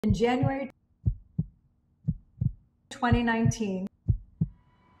In January 2019,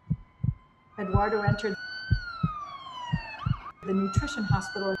 Eduardo entered the nutrition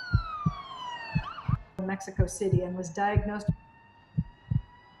hospital in Mexico City and was diagnosed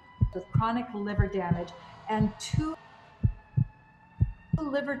with chronic liver damage and 2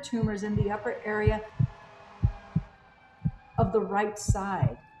 liver tumors in the upper area of the right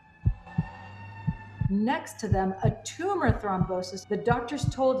side. Next to them, a tumor thrombosis. The doctors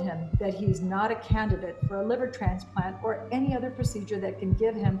told him that he's not a candidate for a liver transplant or any other procedure that can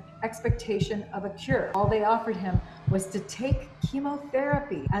give him expectation of a cure. All they offered him was to take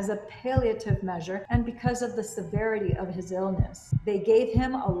chemotherapy as a palliative measure, and because of the severity of his illness, they gave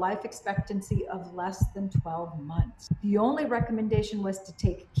him a life expectancy of less than 12 months. The only recommendation was to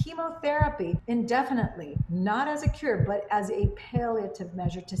take chemotherapy indefinitely, not as a cure, but as a palliative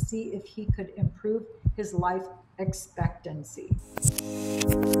measure to see if he could improve his life expectancy.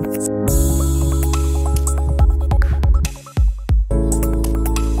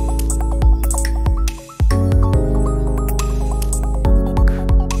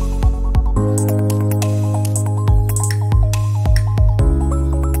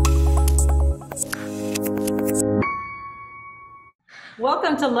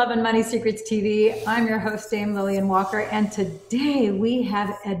 Welcome to Love and Money Secrets TV. I'm your host, Dame Lillian Walker, and today we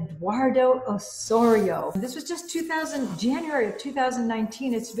have Eduardo Osorio. This was just January of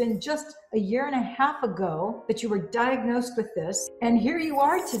 2019. It's been just a year and a half ago that you were diagnosed with this, and here you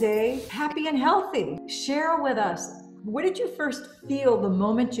are today, happy and healthy. Share with us, what did you first feel the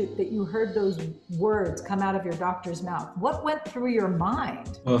moment that you heard those words come out of your doctor's mouth? What went through your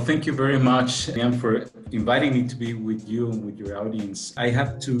mind? Well, thank you very much, Ian, for inviting me to be with you and with your audience. I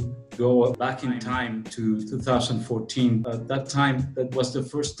have to go back in time to 2014. At that time, that was the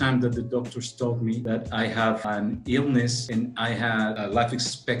first time that the doctors told me that I have an illness and I had a life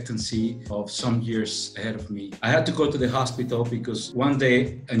expectancy of some years ahead of me. I had to go to the hospital because one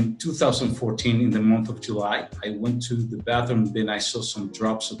day in 2014, in the month of July, I went to the bathroom, then I saw some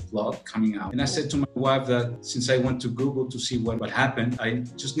drops of blood coming out. And I said to my wife that since I went to Google to see what happened, I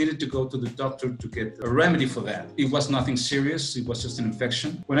just needed to go to the doctor to get a remedy for that. It was nothing serious, it was just an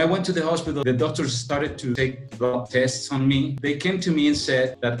infection. When I went to the hospital, the doctors started to take blood tests on me. They came to me and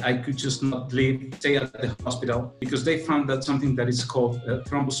said that I could just not stay at the hospital because they found that something that is called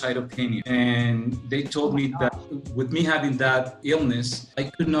thrombocytopenia. And they told me that with me having that illness, I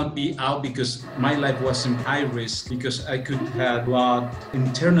could not be out because my life was in high risk, because I could have blood,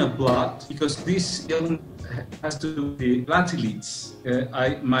 internal blood, because this illness has to do with the platelets.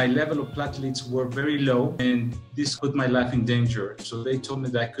 My level of platelets were very low and this put my life in danger. So they told me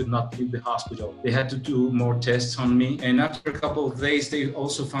that I could not leave the hospital. They had to do more tests on me. And after a couple of days, they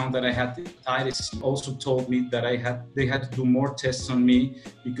also found that I had hepatitis C. Also told me that they had to do more tests on me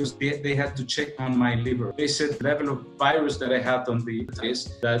because they had to check on my liver. They said the level of virus that I had on the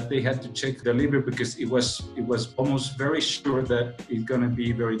test, that they had to check the liver because it was almost very sure that it's going to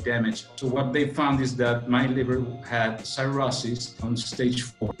be very damaged. So what they found is that my liver had cirrhosis on stage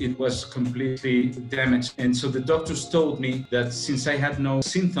 4. It was completely damaged. And so the doctors told me that since I had no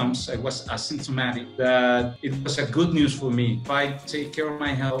symptoms, I was asymptomatic, that it was a good news for me. If I take care of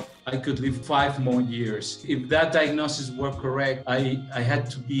my health, I could live 5 more years. If that diagnosis were correct, I had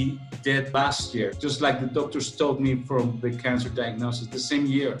to be dead last year, just like the doctors told me from the cancer diagnosis the same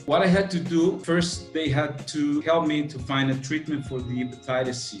year. What I had to do, first they had to help me to find a treatment for the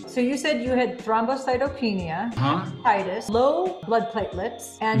hepatitis C. So you said you had thrombocytopenia, hepatitis, low blood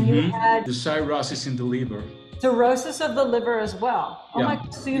platelets, and you had the cirrhosis in the liver. Cirrhosis of the liver as well. Oh my!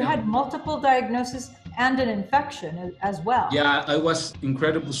 So you had multiple diagnoses and an infection as well. Yeah, I was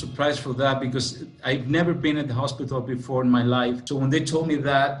incredibly surprised for that because I've never been at the hospital before in my life. So when they told me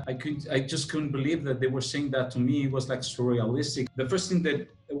that, I just couldn't believe that they were saying that to me. It was like surrealistic. The first thing that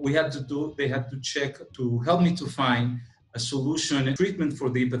we had to do, they had to check to help me to find a solution, a treatment for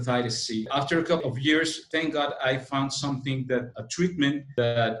the hepatitis C. After a couple of years, thank God I found a treatment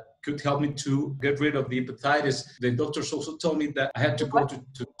that could help me to get rid of the hepatitis. The doctors also told me that I had to go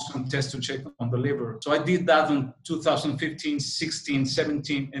to some tests to check on the liver. So I did that in 2015, 16,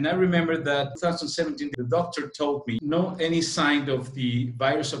 17. And I remember that 2017, the doctor told me, no any sign of the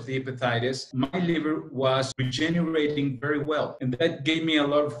virus of the hepatitis. My liver was regenerating very well. And that gave me a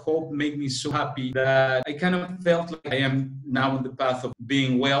lot of hope, made me so happy that I kind of felt like I am now on the path of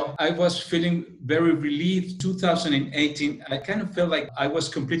being well. I was feeling very relieved. 2018, I kind of felt like I was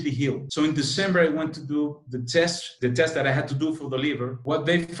completely healed. So in December, I went to do the test that I had to do for the liver. What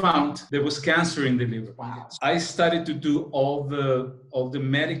they found, there was cancer in the liver. Wow. I started to do all the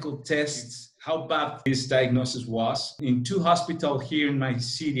medical tests how bad this diagnosis was. In 2 hospitals here in my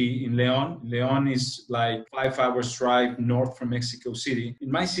city, in Leon. Leon is like 5 hours drive north from Mexico City.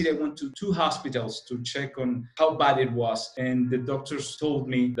 In my city, I went to 2 hospitals to check on how bad it was. And the doctors told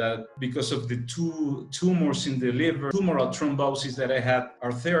me that because of the 2 tumors in the liver, tumoral thrombosis that I had,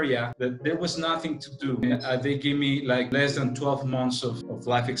 arteria, that there was nothing to do. They gave me like less than 12 months of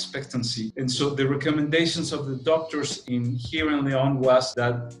life expectancy. And so the recommendations of the doctors here in Leon was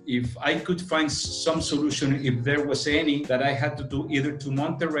that if I could find some solution, if there was any, that I had to do either to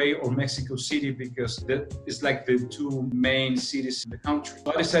Monterrey or Mexico City, because that is like the 2 main cities in the country.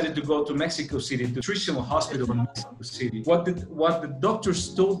 So I decided to go to Mexico City, to Nutritional Hospital in Mexico City. What the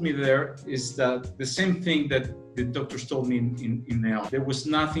doctors told me there is that the same thing that the doctors told me in Leon. There was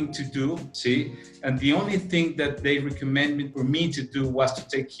nothing to do, see? And the only thing that they recommended for me to do was to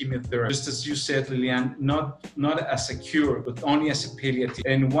take chemotherapy. Just as you said, Lillian, not as a cure, but only as a palliative.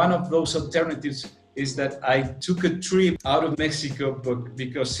 And one of those alternatives is that I took a trip out of Mexico, but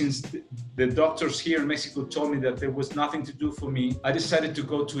because since the doctors here in Mexico told me that there was nothing to do for me, I decided to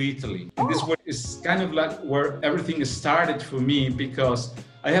go to Italy. And this is kind of like where everything started for me, because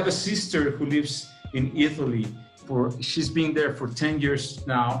I have a sister who lives in Italy. She's been there for 10 years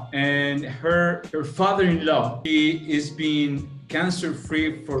now, and her father-in-law, he is being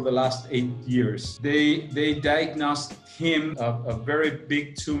cancer-free for the last 8 years. They diagnosed him a very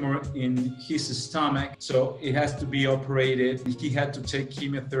big tumor in his stomach, so it has to be operated. He had to take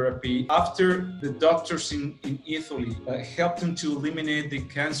chemotherapy. After the doctors in Italy helped him to eliminate the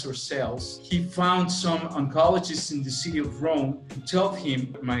cancer cells, he found some oncologists in the city of Rome who told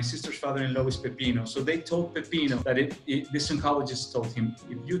him, my sister's father-in-law is Peppino, so they told Peppino that this oncologist told him,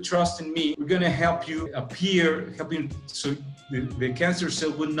 if you trust in me, we're going to help you so the cancer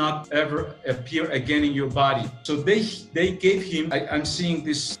cell would not ever appear again in your body. So they gave him, I'm seeing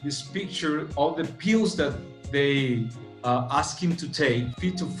this picture, all the pills that they asked him to take,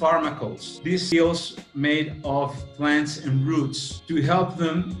 phytopharmaceuticals. These pills made of plants and roots to help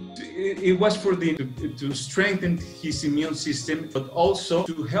them. It was to strengthen his immune system, but also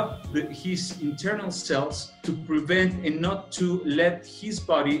to help his internal cells to prevent and not to let his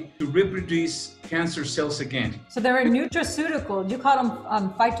body to reproduce cancer cells again. So they're nutraceutical. You call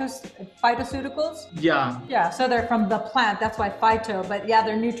them phytoceuticals? Yeah. Yeah, so they're from the plant. That's why phyto. But yeah,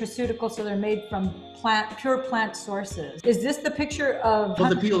 they're nutraceuticals, so they're made from pure plant sources. Is this the picture of... All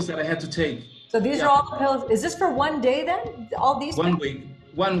the pills that I had to take. So these are all the pills. Is this for one day then? All these? 1 week.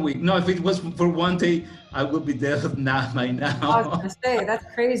 1 week. No, if it was for 1 day, I would be dead by now. I was going to say, that's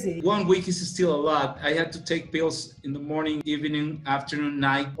crazy. 1 week is still a lot. I had to take pills in the morning, evening, afternoon,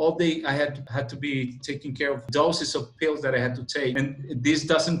 night. All day I had to be taking care of doses of pills that I had to take. And this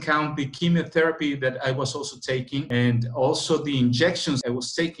doesn't count the chemotherapy that I was also taking, and also the injections I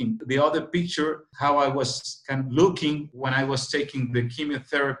was taking. The other picture, how I was kind of looking when I was taking the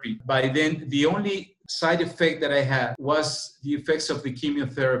chemotherapy. By then, the only side effect that I had was the effects of the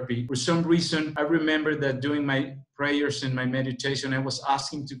chemotherapy. For some reason, I remember that during my prayers and my meditation, I was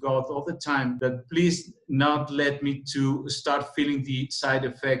asking to God all the time that please not let me to start feeling the side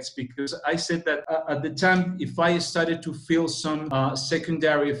effects, because I said that at the time, if I started to feel some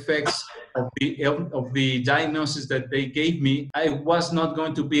secondary effects of the diagnosis that they gave me, I was not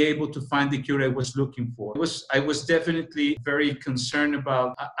going to be able to find the cure I was looking for. I was definitely very concerned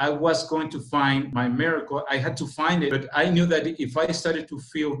about, I was going to find my miracle. I had to find it, but I knew that if I started to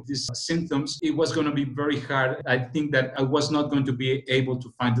feel these symptoms, it was going to be very hard. I think that I was not going to be able to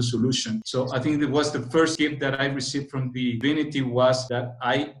find the solution. So I think it was the first gift that I received from the divinity, was that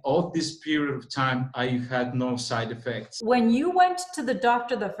all this period of time, I had no side effects. When you went to the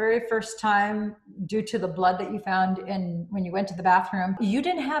doctor the very first time, due to the blood that you found when you went to the bathroom, you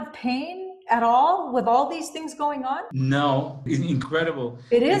didn't have pain at all with all these things going on? No, it's incredible.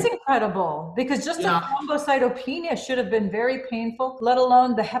 It is incredible, because just a thrombocytopenia should have been very painful, let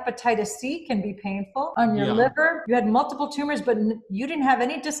alone the hepatitis C can be painful on your liver. You had multiple tumors, but you didn't have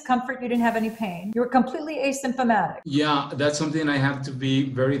any discomfort. You didn't have any pain. You were completely asymptomatic. Yeah, that's something I have to be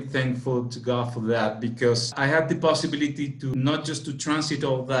very thankful to God for that, because I had the possibility to not just to transit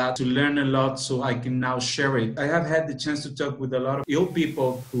all that, to learn a lot so I can now share it. I have had the chance to talk with a lot of ill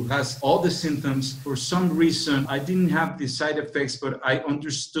people who has all the symptoms. For some reason, I didn't have the side effects, but I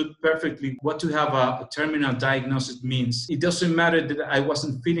understood perfectly what to have a terminal diagnosis means. It doesn't matter that I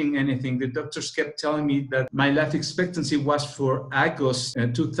wasn't feeling anything. The doctors kept telling me that my life expectancy was for August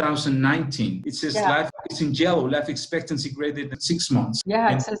 2019. It says it's in yellow, life expectancy greater than 6 months.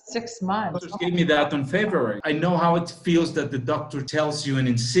 Yeah, it says 6 months. Doctors gave me that on February. I know how it feels that the doctor tells you and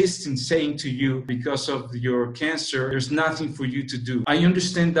insists in saying to you, because of your cancer, there's nothing for you to do. I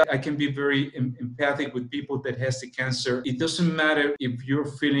understand that I can be very very empathic with people that has the cancer. It doesn't matter if you're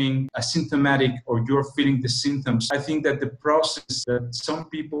feeling asymptomatic or you're feeling the symptoms. I think that the process that some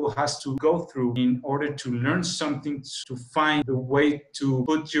people has to go through in order to learn something, to find a way to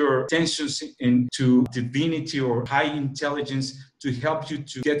put your attentions into divinity or high intelligence to help you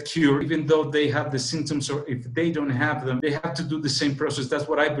to get cured, even though they have the symptoms, or if they don't have them, they have to do the same process. That's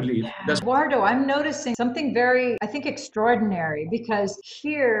what I believe. Eduardo, I'm noticing something very, I think, extraordinary, because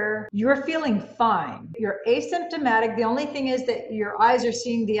here you're feeling fine. You're asymptomatic. The only thing is that your eyes are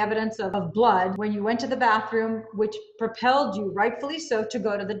seeing the evidence of blood when you went to the bathroom, which propelled you, rightfully so, to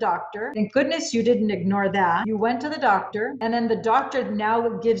go to the doctor. Thank goodness you didn't ignore that. You went to the doctor, and then the doctor now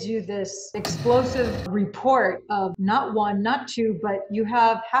gives you this explosive report of not one, not two, but you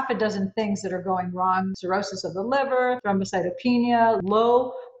have half a dozen things that are going wrong. Cirrhosis of the liver, thrombocytopenia,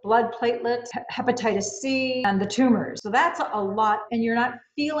 low blood platelets, hepatitis C, and the tumors. So that's a lot, and you're not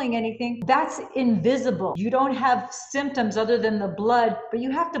feeling anything. That's invisible. You don't have symptoms other than the blood, but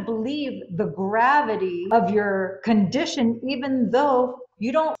you have to believe the gravity of your condition, even though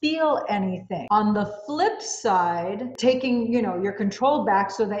you don't feel anything. On the flip side, taking, your control back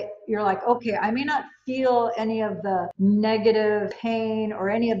so that you're like, okay, I may not feel any of the negative pain or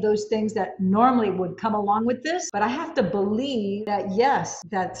any of those things that normally would come along with this, but I have to believe that, yes,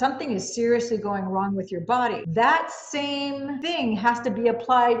 that something is seriously going wrong with your body. That same thing has to be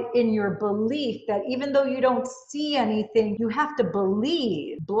applied in your belief that even though you don't see anything, you have to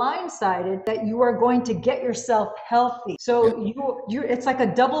believe, blindsided, that you are going to get yourself healthy. So it's like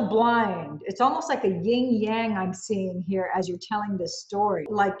a double blind. It's almost like a yin yang I'm seeing here as you're telling this story.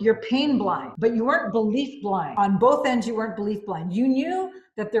 Like you're pain blind, but you weren't belief blind. On both ends, you weren't belief blind. You knew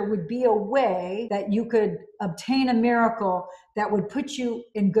that there would be a way that you could obtain a miracle that would put you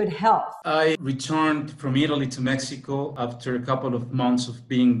in good health. I returned from Italy to Mexico after a couple of months of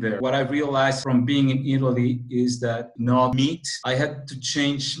being there. What I realized from being in Italy is that not meat. I had to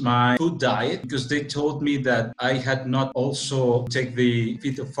change my food diet because they told me that I had not also take the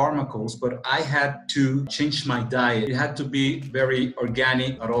phytopharmaceuticals, but I had to change my diet. It had to be very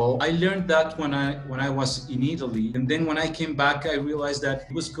organic at all. I learned that when I was in Italy, and then when I came back, I realized that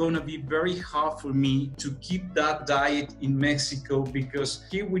it was going to be very hard for me to keep that diet in Mexico, because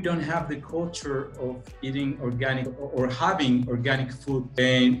here we don't have the culture of eating organic or having organic food.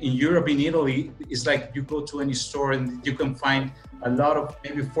 And in Europe, in Italy, it's like you go to any store and you can find a lot of,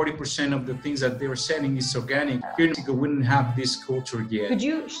 maybe 40% of the things that they were selling is organic. Here in Mexico, we didn't have this culture yet. Could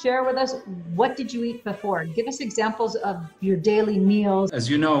you share with us, what did you eat before? Give us examples of your daily meals. As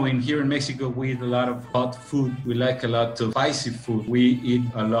you know, here in Mexico, we eat a lot of hot food. We like a lot of spicy food. We eat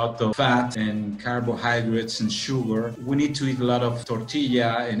a lot of fat and carbohydrates and sugar. We need to eat a lot of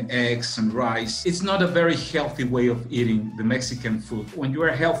tortilla and eggs and rice. It's not a very healthy way of eating the Mexican food. When you are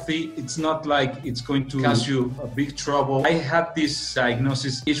healthy, it's not like it's going to cause you a big trouble. I had this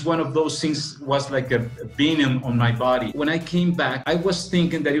diagnosis. Each one of those things was like a venom on my body. When I came back, I was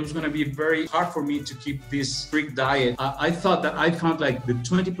thinking that it was going to be very hard for me to keep this strict diet. I thought that I found like the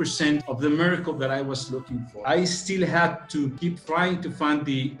 20% of the miracle that I was looking for. I still had to keep trying to find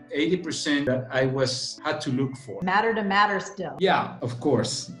the 80% that I had to look for. Matter to matter still. Yeah, of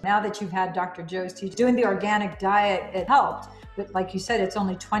course. Now that you've had Dr. Joe's teach, doing the organic diet, it helped. But like you said, it's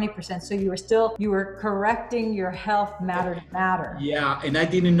only 20%. So you were correcting your health matter to matter. Yeah, and I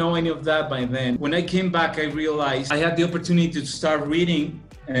didn't know any of that by then. When I came back, I realized I had the opportunity to start reading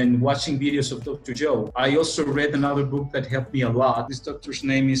and watching videos of Dr. Joe. I also read another book that helped me a lot. This doctor's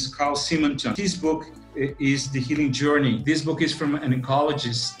name is Carl Simonton. His book is The Healing Journey. This book is from an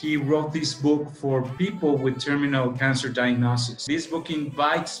oncologist. He wrote this book for people with terminal cancer diagnosis. This book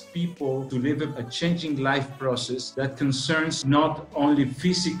invites people to live a changing life process that concerns not only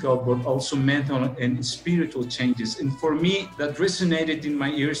physical, but also mental and spiritual changes. And for me, that resonated in my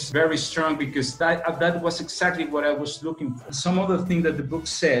ears very strong, because that was exactly what I was looking for. Some of the things that the book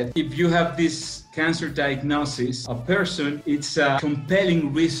said, if you have this cancer diagnosis, a person, it's a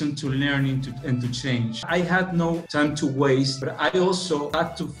compelling reason to learn and to change. I had no time to waste, but I also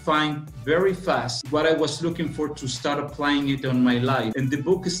had to find very fast what I was looking for to start applying it on my life. And the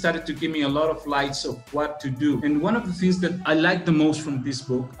book started to give me a lot of lights of what to do. And one of the things that I like the most from this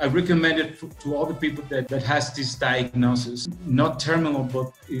book, I recommend it to all the people that has this diagnosis, not terminal,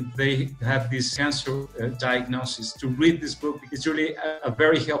 but if they have this cancer diagnosis, to read this book. It's really a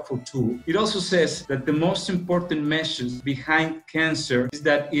very helpful tool. It also says says that the most important message behind cancer is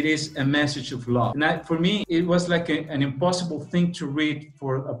that it is a message of love. And for me, it was like an impossible thing to read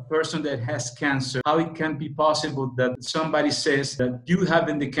for a person that has cancer, how it can be possible that somebody says that you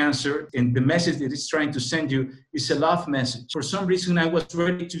having the cancer and the message that it's trying to send you is a love message. For some reason, I was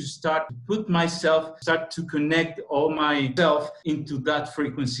ready to start to connect all myself into that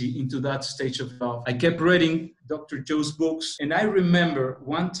frequency, into that stage of love. I kept reading Dr. Joe's books. And I remember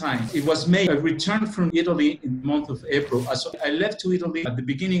one time, it was May, I returned from Italy in the month of April. So I left to Italy at the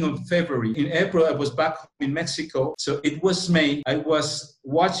beginning of February. In April, I was back home in Mexico. So it was May. I was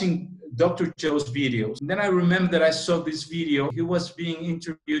watching Dr. Joe's videos. And then I remember that I saw this video. He was being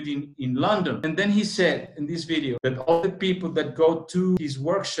interviewed in London. And then he said in this video that all the people that go to his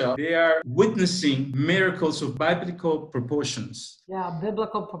workshop, they are witnessing miracles of biblical proportions. Yeah,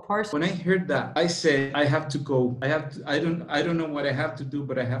 biblical proportions. When I heard that, I said, I have to go. I don't know what I have to do,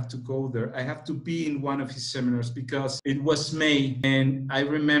 but I have to go there. I have to be in one of his seminars because it was May. And I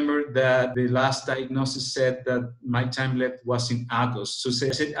remember that the last diagnosis said that my time left was in August. So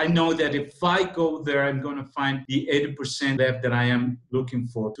I said, I know that if I go there, I'm going to find the 80% left that I am looking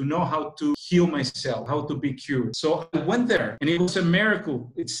for, to know how to heal myself, how to be cured. So I went there, and it was a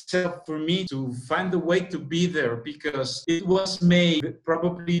miracle itself for me to find the way to be there, because it was May,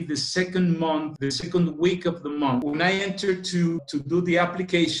 probably the second week of the month, when I entered to do the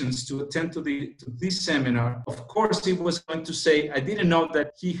applications to attend to this seminar. Of course, he was going to say, I didn't know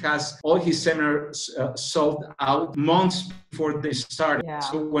that he has all his seminars sold out months before they started. Yeah.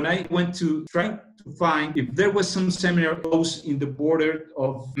 So when I went to try to find if there was some seminar close in the border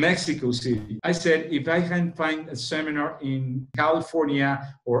of Mexico City, I said, if I can find a seminar in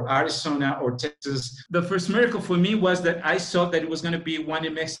California or Arizona or Texas. The first miracle for me was that I saw that it was going to be one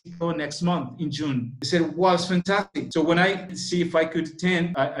in Mexico next month in June. I said, wow, it's fantastic. So when I see if I could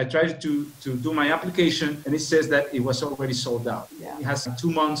attend, I tried to do my application, and it says that it was already sold out. Yeah. It has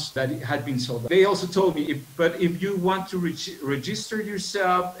 2 months that it had been sold out. They also told me, if you want to register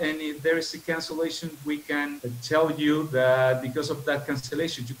yourself and if there is a cancellation, we can tell you that because of that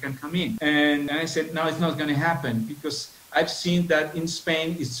cancellation, you can come in. And I said, no, it's not going to happen, because I've seen that in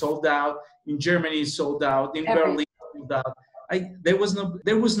Spain it's sold out, in Germany it's sold out, in Berlin it's sold out. There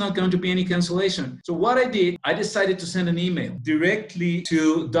was not going to be any cancellation. So what I did, I decided to send an email directly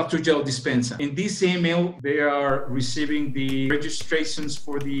to Dr. Joe Dispenza. In this email, they are receiving the registrations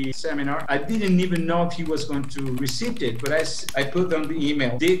for the seminar. I didn't even know if he was going to receive it, but I put on the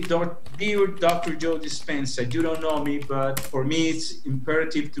email, Dear Dr. Joe Dispenza, you don't know me, but for me it's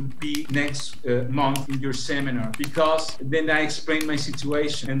imperative to be next month in your seminar, because then I explained my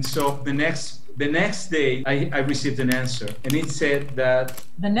situation. And so the next day, I received an answer, and it said that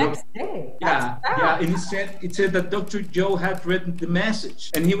the next day. And it said that Dr. Joe had written the message,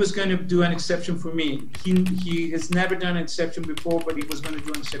 and he was going to do an exception for me. He has never done an exception before, but he was going to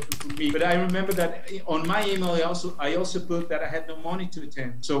do an exception for me. But I remember that on my email, I also put that I had no money to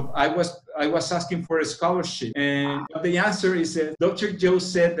attend, so I was asking for a scholarship, and the answer is that Dr. Joe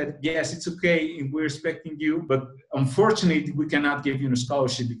said that yes, it's okay, and we're expecting you, but unfortunately, we cannot give you a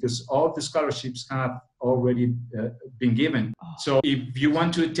scholarship because all the scholarships have already been given. So if you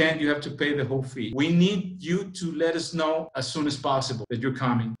want to attend, you have to pay the whole fee. We need you to let us know as soon as possible that you're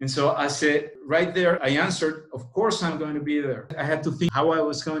coming. And so I said, right there, I answered, of course I'm going to be there. I had to think how I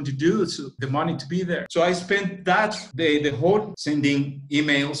was going to do the money to be there. So I spent that day, the whole sending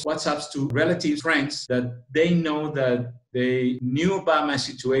emails, WhatsApps to relatives, friends that they know that they knew about my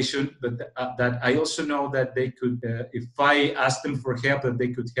situation, but that I also know that they could, if I asked them for help, that they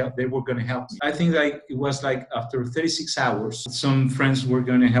could help, they were going to help me. I think it was like after 36 hours, some friends were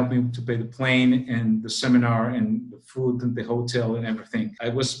going to help me to pay the plane and the seminar and the food and the hotel and everything. I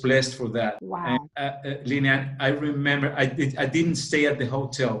was blessed for that. Wow. And, Lillian, I remember I didn't stay at the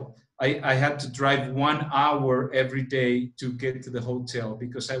hotel. I had to drive 1 hour every day to get to the hotel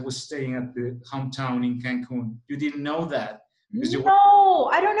because I was staying at the hometown in Cancun. You didn't know that? No,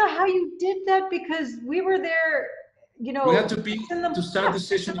 I don't know how you did that, because we were there, you know. We had to start the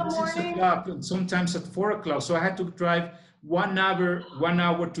session at 6 o'clock and sometimes at 4 o'clock. So I had to drive 1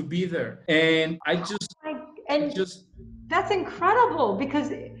 hour to be there. And that's incredible,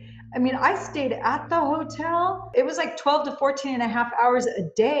 because I mean, I stayed at the hotel. It was like 12 to 14 and a half hours a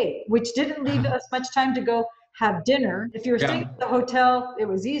day, which didn't leave us much time to go have dinner. If you were staying at the hotel, it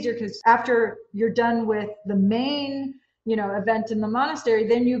was easier because after you're done with the main event in the monastery.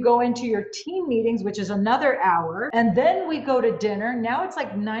 Then you go into your team meetings, which is another hour. And then we go to dinner. Now it's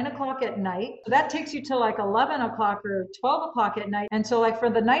like 9 o'clock at night. So that takes you till like 11 o'clock or 12 o'clock at night. And so like for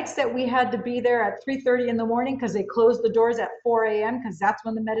the nights that we had to be there at 3:30 in the morning, because they closed the doors at 4 a.m. because that's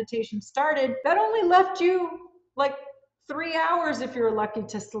when the meditation started, that only left you like 3 hours if you were lucky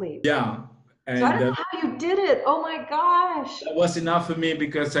to sleep. Yeah. And so I don't know how you did it. Oh my gosh. That was enough for me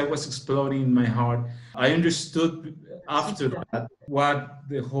because I was exploding in my heart. I understood after that what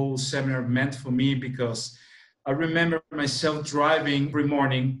the whole seminar meant for me, because I remember myself driving every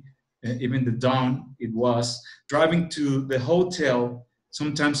morning, even the dawn it was, driving to the hotel,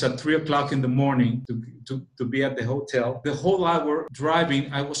 sometimes at 3 o'clock in the morning to be at the hotel. The whole hour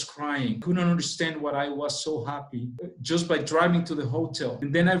driving, I was crying. Couldn't understand why I was so happy just by driving to the hotel.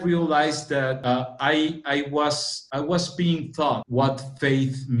 And then I realized that I was being taught what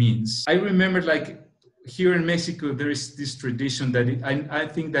faith means. I remember, like, here in Mexico, there is this tradition that I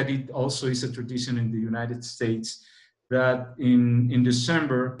think that it also is a tradition in the United States, that in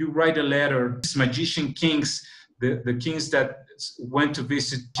December, you write a letter. These magician kings, the kings that went to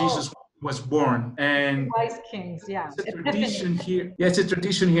visit Jesus when he was born. And wise kings, yeah. It's a tradition here. Yeah, it's a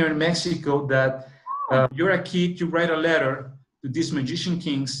tradition here in Mexico that you're a kid, you write a letter to these magician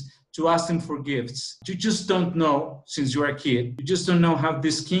kings to ask them for gifts. You just don't know, since you're a kid, you just don't know how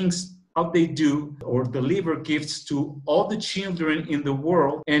these kings, how they do or deliver gifts to all the children in the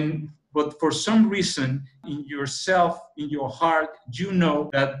world. But for some reason, in yourself, in your heart, you know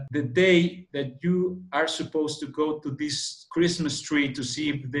that the day that you are supposed to go to this Christmas tree to see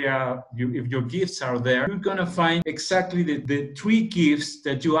if your gifts are there, you're going to find exactly the 3 gifts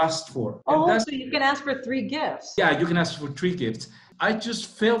that you asked for. Oh, so you can ask for 3 gifts. Yeah, you can ask for 3 gifts. I just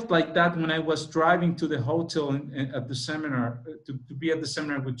felt like that when I was driving to the hotel at the seminar, to be at the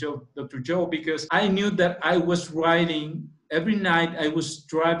seminar with Dr. Joe, because I knew that I was writing. Every night I was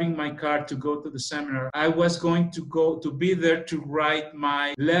driving my car to go to the seminar. I was going to be there to write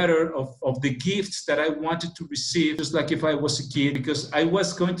my letter of the gifts that I wanted to receive, just like if I was a kid, because I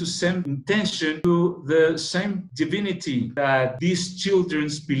was going to send intention to the same divinity that these children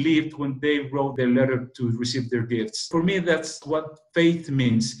believed when they wrote their letter to receive their gifts. For me, that's what faith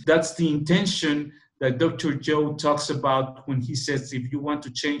means. That's the intention that Dr. Joe talks about when he says, if you want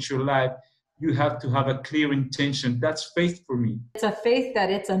to change your life, you have to have a clear intention. That's faith for me. It's a faith that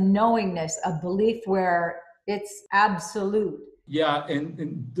it's a knowingness, a belief where it's absolute. Yeah,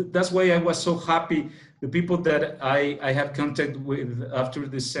 and that's why I was so happy. The people that I have contact with after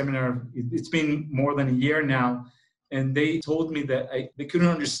this seminar, it's been more than a year now, and they told me that they couldn't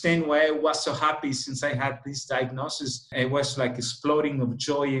understand why I was so happy since I had this diagnosis. I was like exploding of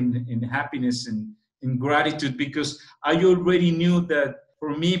joy and happiness and gratitude, because I already knew that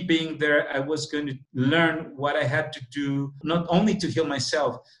for me being there, I was going to learn what I had to do, not only to heal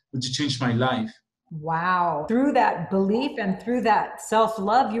myself, but to change my life. Wow. Through that belief and through that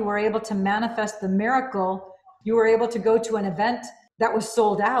self-love, you were able to manifest the miracle. You were able to go to an event that was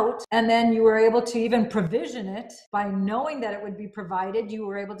sold out, and then you were able to even provision it by knowing that it would be provided. You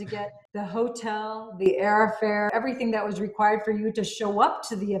were able to get the hotel, the airfare, everything that was required for you to show up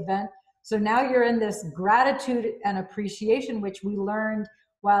to the event. So now you're in this gratitude and appreciation, which we learned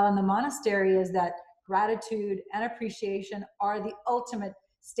while in the monastery, is that gratitude and appreciation are the ultimate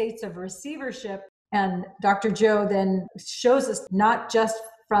states of receivership. And Dr. Joe then shows us not just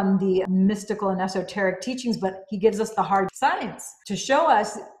from the mystical and esoteric teachings, but he gives us the hard science to show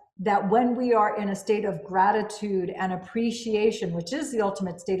us that when we are in a state of gratitude and appreciation, which is the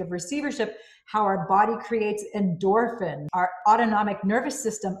ultimate state of receivership, how our body creates endorphin, our autonomic nervous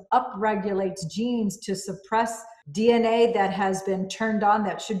system upregulates genes to suppress DNA that has been turned on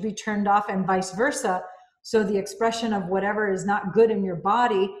that should be turned off, and vice versa. So the expression of whatever is not good in your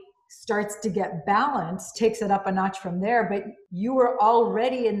body starts to get balanced, takes it up a notch from there. But you were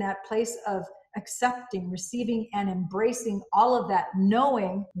already in that place of accepting, receiving, and embracing all of that,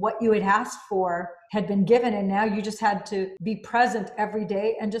 knowing what you had asked for had been given, and now you just had to be present every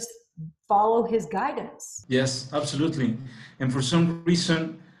day and just follow his guidance. Yes, absolutely. And for some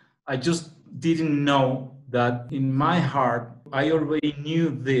reason, I just didn't know that in my heart, I already knew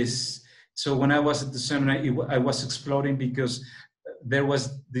this. So when I was at the seminar, I was exploding because there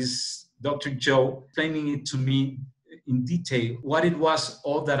was this Dr. Joe explaining it to me in detail, what it was,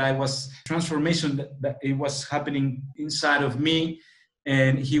 all that I was, transformation that it was happening inside of me.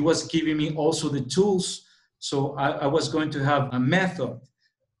 And he was giving me also the tools. So I was going to have a method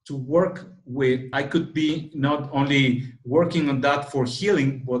to work with. I could be not only working on that for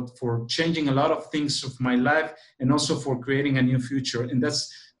healing, but for changing a lot of things of my life and also for creating a new future. And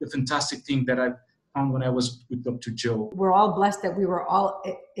that's the fantastic thing that found when I was with Dr. Joe. We're all blessed that we were all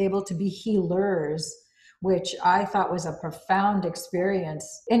able to be healers, which I thought was a profound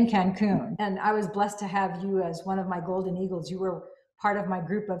experience in Cancun. And I was blessed to have you as one of my golden eagles. You were part of my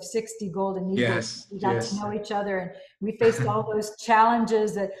group of 60 golden eagles. Yes, we got to know each other, and we faced all those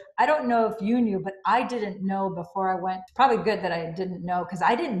challenges that I don't know if you knew, but I didn't know before I went. Probably good that I didn't know, because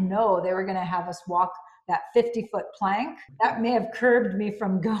I didn't know they were going to have us walk that 50-foot plank. That may have curbed me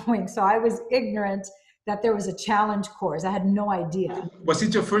from going. So I was ignorant that there was a challenge course. I had no idea. Was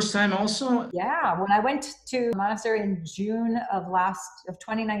it your first time also? Yeah, when I went to the monastery in June of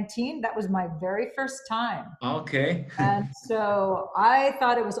 2019, that was my very first time. Okay. And so I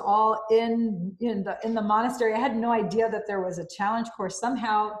thought it was all in the monastery. I had no idea that there was a challenge course.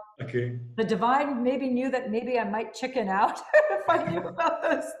 Somehow, okay, the divine maybe knew that maybe I might chicken out if I knew about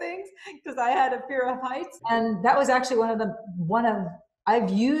those things, because I had a fear of heights. And that was actually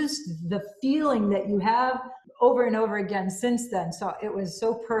I've used the feeling that you have over and over again since then. So it was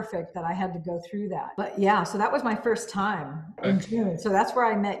so perfect that I had to go through that. But yeah, so that was my first time in June. So that's where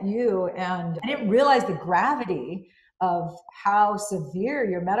I met you. And I didn't realize the gravity of how severe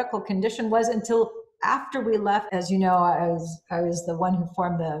your medical condition was until after we left. As you know, I was the one who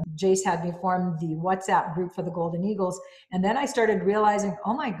Jace had me form the WhatsApp group for the Golden Eagles. And then I started realizing,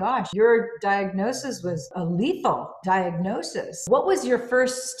 oh my gosh, your diagnosis was a lethal diagnosis. What was your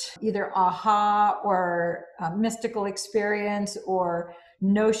first either aha or mystical experience or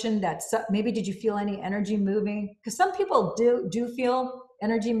notion that maybe did you feel any energy moving? Because some people do feel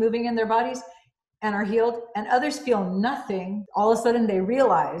energy moving in their bodies and are healed, and others feel nothing. All of a sudden they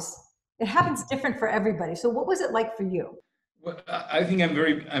realize. It happens different for everybody. So what was it like for you? Well, I think I'm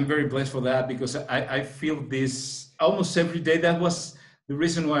very blessed for that, because I feel this almost every day. That was the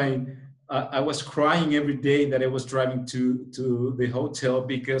reason why I was crying every day that I was driving to the hotel,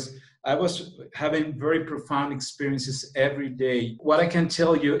 because I was having very profound experiences every day. What I can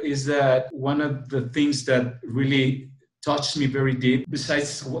tell you is that one of the things that really touched me very deep,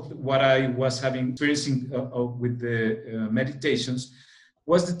 besides what I was experiencing with the meditations,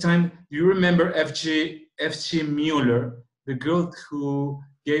 was the time. You remember Eefje Mueller, the girl who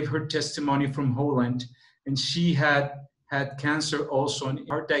gave her testimony from Holland, and she had cancer also, and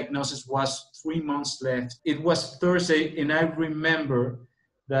her diagnosis was 3 months left. It was Thursday, and I remember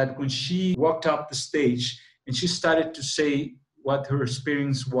that when she walked up the stage and she started to say what her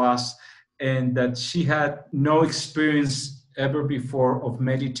experience was, and that she had no experience ever before of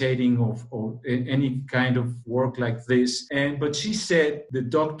meditating or any kind of work like this. But she said the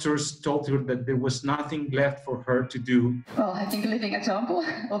doctors told her that there was nothing left for her to do. Well, I think a living example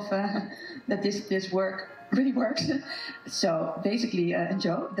of that this work really works. So basically,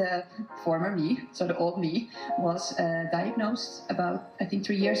 Joe, the former me, so the old me, was diagnosed about, I think,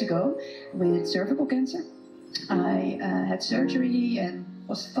 3 years ago with cervical cancer. I had surgery and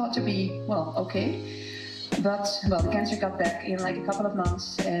was thought to be, well, okay. But, well, the cancer got back in like a couple of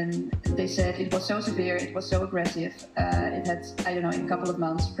months, and they said it was so severe, it was so aggressive. It had, I don't know, in a couple of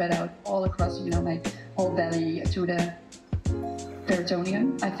months spread out all across, my whole belly to the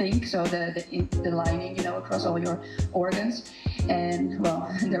peritoneum, I think. So the lining, across all your organs. And,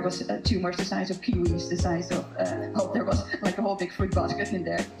 well, there was tumors the size of kiwis, the size of, there was like a whole big fruit basket in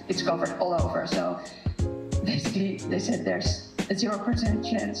there. It's covered all over. So basically, they said there's a 0%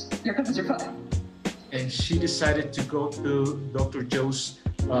 chance you're going to survive. And she decided to go to Dr. Joe's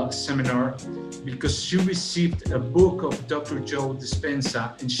seminar, because she received a book of Dr. Joe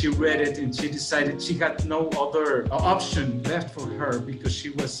Dispenza, and she read it, and she decided she had no other option left for her,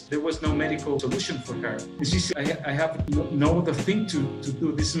 because there was no medical solution for her. And she said, I have no other thing to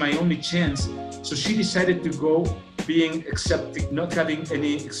do. This is my only chance. So she decided to go, being accepting, not having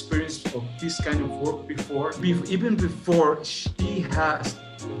any experience of this kind of work before. Even before she has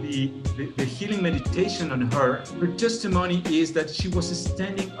the healing meditation on her testimony is that she was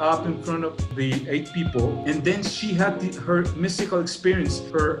standing up in front of the 8 people, and then she had her mystical experience.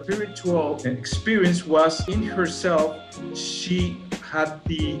 Her spiritual experience was in herself. She had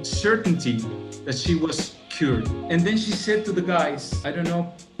the certainty that she was cured. And then she said to the guys, I don't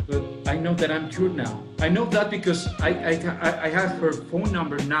know, but I know that I'm cured now. I know that because I have her phone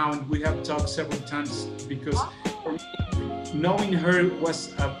number now, and we have talked several times, because knowing her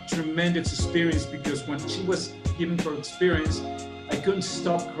was a tremendous experience, because when she was giving her experience, I couldn't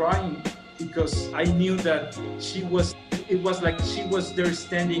stop crying, because I knew that it was like she was there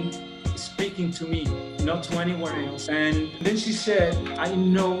standing, speaking to me, not to anyone else. And then she said, I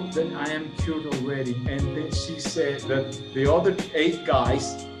know that I am cured already. And then she said that the other 8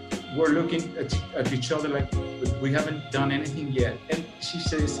 guys were looking at each other like, but we haven't done anything yet. And she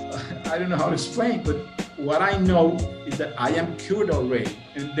says, I don't know how to explain, but what I know is that I am cured already.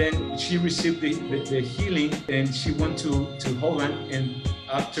 And then she received the healing, and she went to Holland, and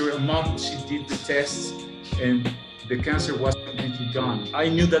after a month she did the tests, and the cancer was completely gone. I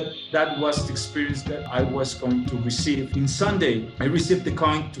knew that that was the experience that I was going to receive. In Sunday, I received the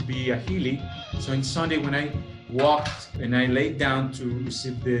coin to be a healing. So in Sunday, when I walked and I laid down to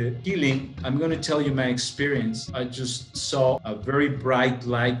receive the healing, I'm going to tell you my experience. I just saw a very bright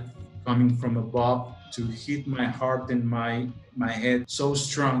light coming from above to hit my heart and my head so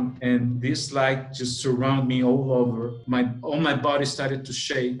strong, and this light just surrounded me all over. All my body started to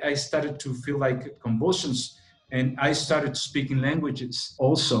shake. I started to feel like convulsions, and I started speaking languages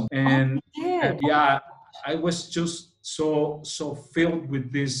also. And yeah, I was just so filled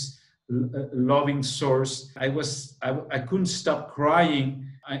with this loving source. I couldn't stop crying.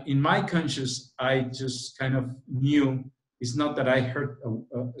 In my conscience, I just kind of knew. It's not that I heard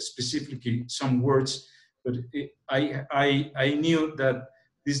specifically some words, but I knew that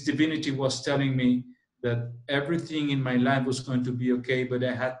this divinity was telling me that everything in my life was going to be okay, but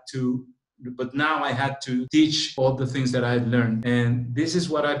now I had to teach all the things that I've learned. And this is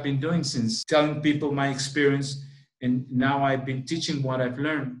what I've been doing since, telling people my experience. And now I've been teaching what I've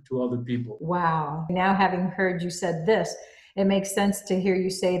learned to other people. Wow. Now, having heard you said this, it makes sense to hear you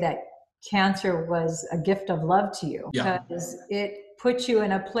say that cancer was a gift of love to you. Yeah. Because it put you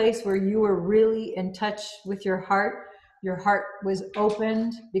in a place where you were really in touch with your heart. Your heart was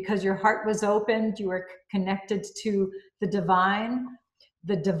opened. Because your heart was opened, you were connected to the divine.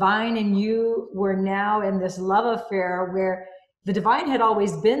 The divine in you were now in this love affair where the divine had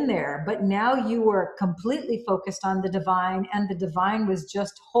always been there, but now you were completely focused on the divine, and the divine was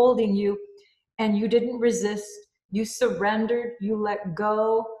just holding you, and you didn't resist. You surrendered, you let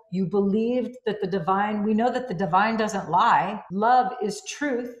go, you believed that the divine, we know that the divine doesn't lie. Love is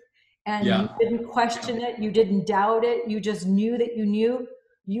truth, and you didn't question it, you didn't doubt it, you just knew that you knew.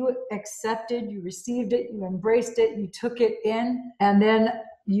 You accepted, you received it, you embraced it, you took it in, and then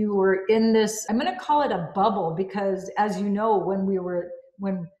you were in this, I'm going to call it a bubble, because as you know,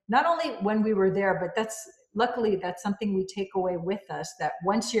 not only when we were there, but luckily that's something we take away with us, that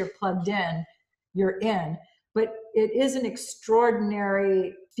once you're plugged in, you're in. But it is an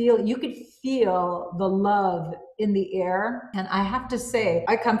extraordinary feel. You could feel the love in the air. And I have to say,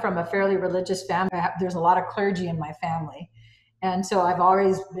 I come from a fairly religious family. There's a lot of clergy in my family. And so I've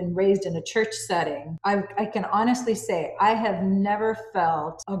always been raised in a church setting. I can honestly say I have never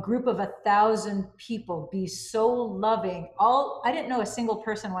felt a group of 1,000 people be so loving. I didn't know a single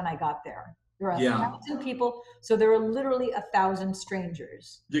person when I got there. There were 1,000 people, so there were literally 1,000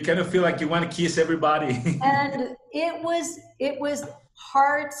 strangers. You kind of feel like you want to kiss everybody. And it was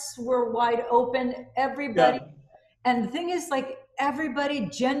hearts were wide open, everybody. Yeah. And the thing is, like, everybody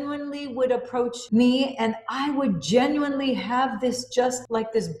genuinely would approach me, and I would genuinely have this, just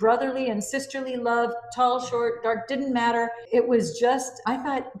like this brotherly and sisterly love, tall, short, dark, didn't matter. It was just, I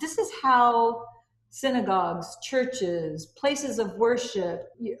thought, this is how synagogues, churches, places of worship,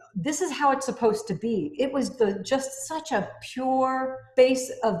 this is how it's supposed to be. It was just such a pure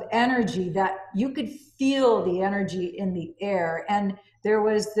space of energy that you could feel the energy in the air. And there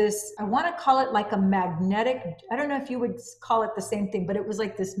was this, I want to call it like a magnetic, I don't know if you would call it the same thing, but it was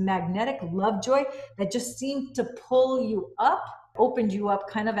like this magnetic love joy that just seemed to pull you up, opened you up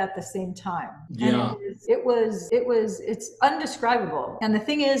kind of at the same time. Yeah. And it's undescribable. And the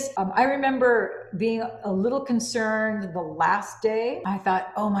thing is, I remember being a little concerned the last day. I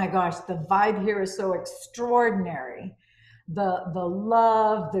thought, oh my gosh, the vibe here is so extraordinary. The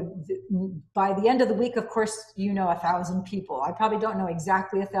love, by the end of the week, of course, 1,000 people. I probably don't know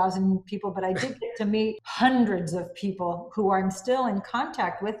exactly 1,000 people, but I did get to meet hundreds of people who I'm still in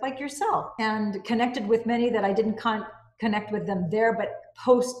contact with, like yourself, and connected with many that I didn't connect with them there, but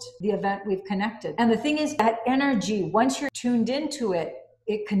post the event we've connected. And the thing is, that energy, once you're tuned into it,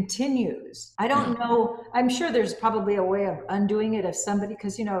 it continues. I don't know, I'm sure there's probably a way of undoing it if somebody,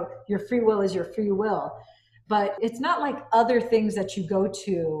 because your free will is your free will. But it's not like other things that you go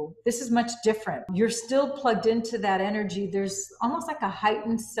to. This is much different. You're still plugged into that energy. There's almost like a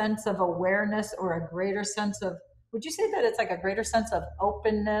heightened sense of awareness, or a greater sense of, would you say that it's like a greater sense of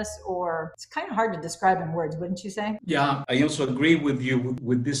openness? Or it's kind of hard to describe in words, wouldn't you say? Yeah, I also agree with you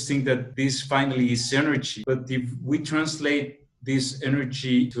with this thing that this finally is energy. But if we translate this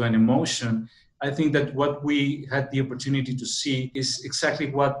energy to an emotion, I think that what we had the opportunity to see is exactly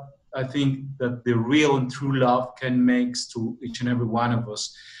what I think that the real and true love can make to each and every one of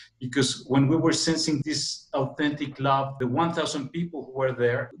us. because when we were sensing this authentic love, the 1,000 people who were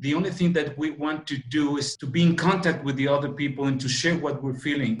there, the only thing that we want to do is to be in contact with the other people and to share what we're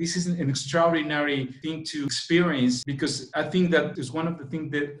feeling. This is an extraordinary thing to experience, because I think that is one of the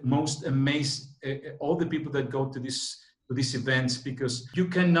things that most amaze all the people that go to these events, because you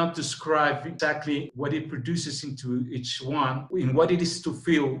cannot describe exactly what it produces into each one, in what it is to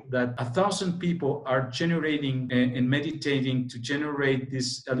feel that 1,000 people are generating and meditating to generate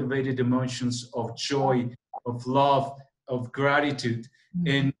these elevated emotions of joy, of love, of gratitude.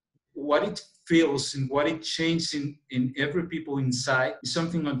 And what it feels and what it changes in every people inside is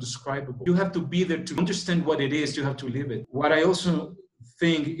something undescribable. You have to be there to understand what it is. You have to live it. What I also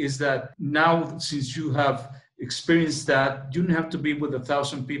think is that now, since you have experience that, you don't have to be with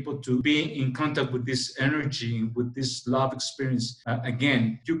 1,000 people to be in contact with this energy, with this love experience.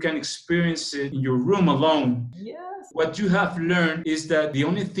 Again, you can experience it in your room alone. Yes. What you have learned is that the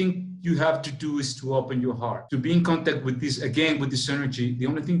only thing you have to do is to open your heart, to be in contact with this, again, with this energy. The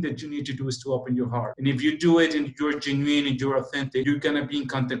only thing that you need to do is to open your heart. And if you do it and you're genuine and you're authentic, you're going to be in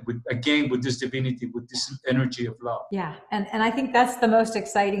contact with, again, with this divinity, with this energy of love. Yeah. And I think that's the most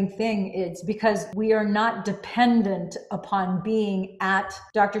exciting thing. It's because we are not dependent upon being at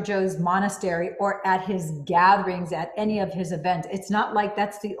Dr. Joe's monastery or at his gatherings, at any of his events. It's not like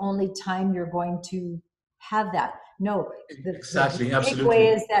that's the only time you're going to have that. No, exactly. The Absolutely.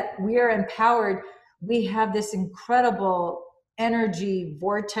 takeaway is that we are empowered. We have this incredible energy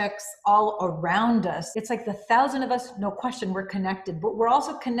vortex all around us. It's like the 1,000 of us, no question, we're connected, but we're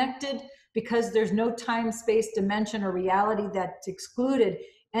also connected because there's no time, space, dimension, or reality that's excluded.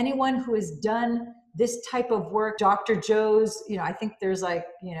 Anyone who has done this type of work, Dr. Joe's, I think there's like,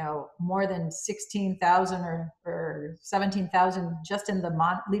 more than 16,000 or 17,000 just in the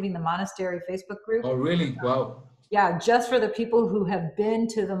Leaving the Monastery Facebook group. Oh, really? Wow. Yeah, just for the people who have been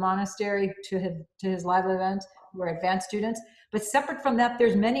to the monastery, to his live events, who are advanced students. But separate from that,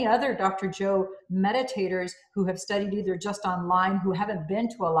 there's many other Dr. Joe meditators who have studied either just online, who haven't been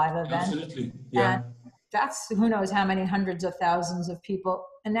to a live event. Absolutely, yeah. And that's who knows how many hundreds of thousands of people.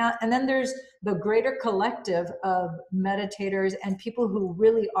 And then there's the greater collective of meditators and people who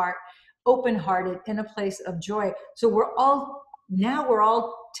really are open-hearted in a place of joy. So we're all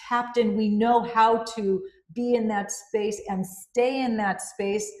tapped in. We know how to be in that space and stay in that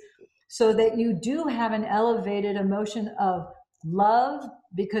space, so that you do have an elevated emotion of love,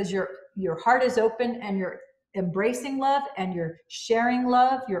 because your heart is open and you're embracing love and you're sharing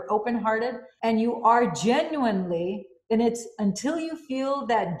love, you're open-hearted, and you are genuinely, and it's until you feel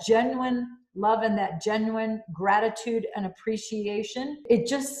that genuine love and that genuine gratitude and appreciation, it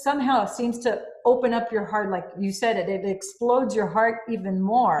just somehow seems to open up your heart. Like you said, it explodes your heart even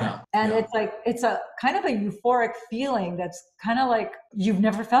more. Yeah, and yeah. It's like, it's a kind of a euphoric feeling that's kind of like you've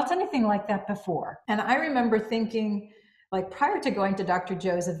never felt anything like that before. And I remember thinking, like, prior to going to Dr.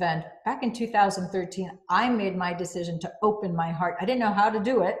 Joe's event back in 2013, I made my decision to open my heart. I didn't know how to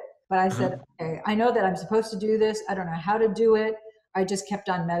do it, but I said, okay, I know that I'm supposed to do this. I don't know how to do it. I just kept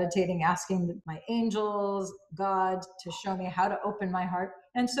on meditating, asking my angels, God, to show me how to open my heart.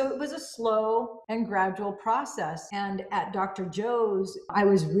 And so it was a slow and gradual process. And at Dr. Joe's, I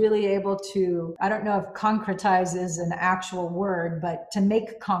was really able to, I don't know if concretize is an actual word, but to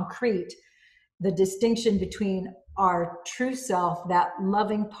make concrete the distinction between our true self, that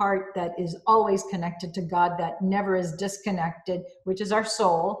loving part that is always connected to God, that never is disconnected, which is our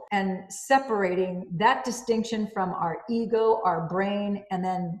soul, and separating that distinction from our ego, our brain, and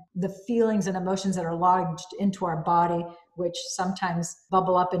then the feelings and emotions that are lodged into our body, which sometimes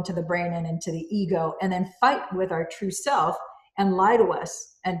bubble up into the brain and into the ego, and then fight with our true self and lie to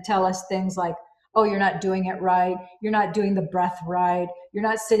us and tell us things like, oh, you're not doing it right. You're not doing the breath right. You're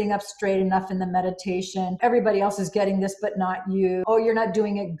not sitting up straight enough in the meditation. Everybody else is getting this, but not you. Oh, you're not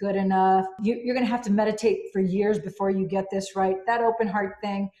doing it good enough. You're going to have to meditate for years before you get this right. That open heart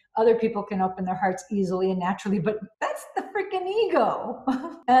thing, other people can open their hearts easily and naturally, but that's the freaking ego.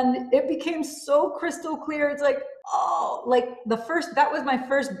 And it became so crystal clear. It's like, oh, like that was my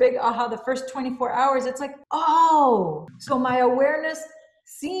first big aha, the first 24 hours. It's like, oh, so my awareness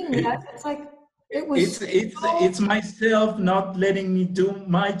seeing that, it's like, it's myself not letting me do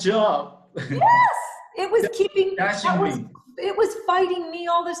my job. Yes, it was keeping, me. It was fighting me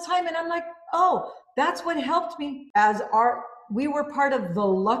all this time. And I'm like, oh, that's what helped me. We were part of the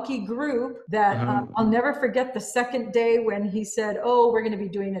lucky group that I'll never forget the second day when he said, oh, we're going to be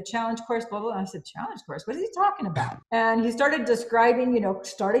doing a challenge course, blah, blah, blah. I said, challenge course? What is he talking about? And he started describing,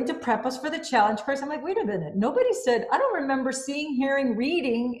 starting to prep us for the challenge course. I'm like, wait a minute. Nobody said, I don't remember seeing, hearing,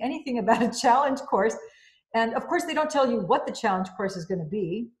 reading anything about a challenge course. And of course, they don't tell you what the challenge course is going to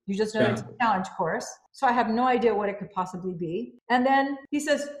be. You just know it's a challenge course. So I have no idea what it could possibly be. And then he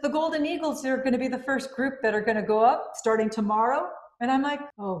says, the Golden Eagles are going to be the first group that are going to go up starting tomorrow. And I'm like,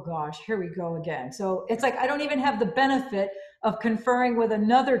 oh gosh, here we go again. So it's like, I don't even have the benefit of conferring with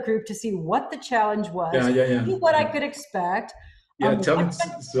another group to see what the challenge was, what I could expect. Yeah, tell me,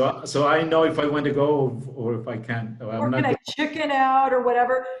 so I know if I want to go or if I can. Or can I chicken out or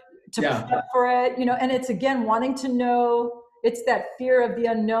whatever to prep for it, you know, and it's again, wanting to know, it's that fear of the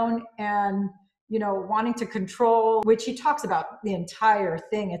unknown and, you know, wanting to control, which he talks about the entire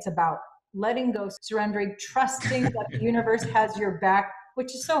thing. It's about letting go, surrendering, trusting that the universe has your back,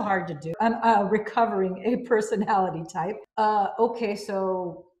 which is so hard to do. I'm recovering a personality type. Okay,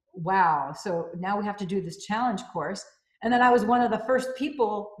 so wow. So now we have to do this challenge course. And then I was one of the first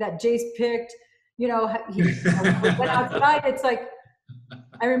people that Jace picked, you know, he went outside. It's like,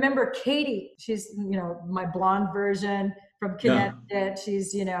 I remember Katie, she's, you know, my blonde version from Connecticut.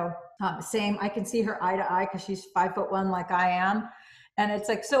 She's, you know, same. I can see her eye to eye because she's 5'1" like I am. And it's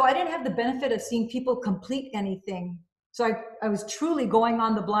like, so I didn't have the benefit of seeing people complete anything. So I was truly going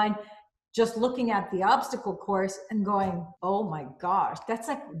on the blind, just looking at the obstacle course and going, oh my gosh, that's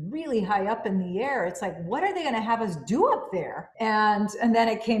like really high up in the air. It's like, what are they going to have us do up there? And then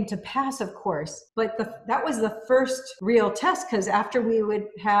it came to pass, of course. But that was the first real test, because after we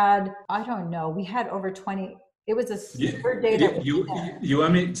had, I don't know, we had over 20. It was a third day. You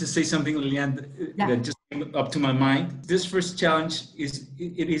want me to say something, Lillian, that just came up to my mind? This first challenge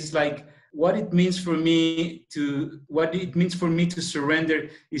is like, what it means for me to surrender.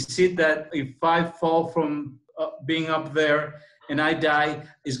 Is it that if I fall from being up there and I die,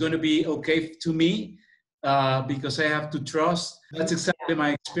 it's going to be okay to me because I have to trust? That's exactly my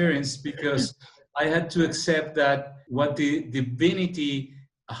experience, because I had to accept that what the divinity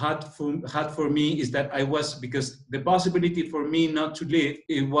had for me is that I was, because the possibility for me not to live,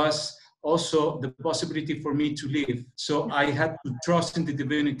 it was also the possibility for me to live. So I had to trust in the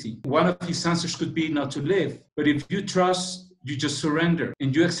divinity. One of his answers could be not to live. But if you trust, you just surrender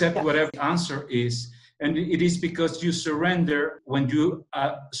and you accept whatever the answer is. And it is because you surrender. When you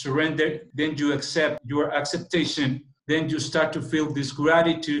surrender, then you accept your acceptation. Then you start to feel this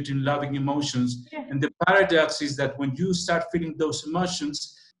gratitude and loving emotions. Yeah. And the paradox is that when you start feeling those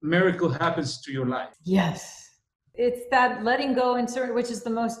emotions, a miracle happens to your life. Yes. It's that letting go and surrender, which is the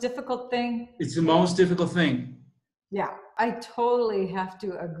most difficult thing. It's the most difficult thing. Yeah, I totally have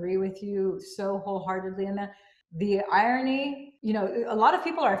to agree with you so wholeheartedly in that. The irony, you know, a lot of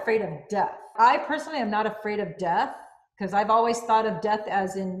people are afraid of death. I personally am not afraid of death, because I've always thought of death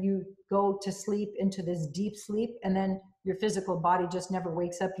as in you go to sleep into this deep sleep and then your physical body just never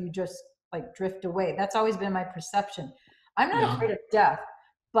wakes up. You just like drift away. That's always been my perception. I'm not afraid of death.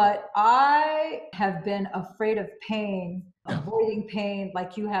 But I have been afraid of pain, avoiding pain,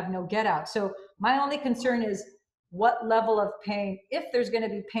 like you have no get out. So my only concern is what level of pain, if there's going to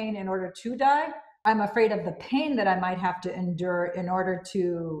be pain in order to die, I'm afraid of the pain that I might have to endure in order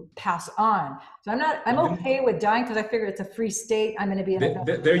to pass on. So I'm okay with dying because I figure it's a free state. I'm going to be in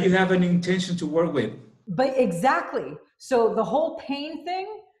a there you have an intention to work with. But exactly. So the whole pain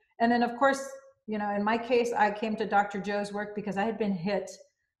thing. And then of course, you know, in my case, I came to Dr. Joe's work because I had been hit.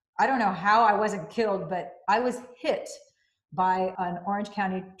 I don't know how I wasn't killed, but I was hit by an Orange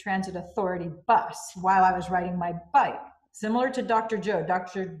County Transit Authority bus while I was riding my bike. Similar to Dr. Joe.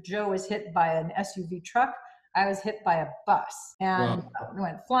 Dr. Joe was hit by an SUV truck. I was hit by a bus and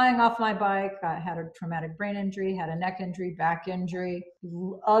went flying off my bike. I had a traumatic brain injury, had a neck injury, back injury,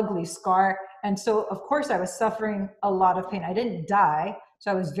 ugly scar. And so, of course, I was suffering a lot of pain. I didn't die, so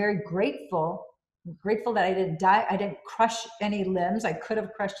I was very grateful that I didn't die. I didn't crush any limbs. I could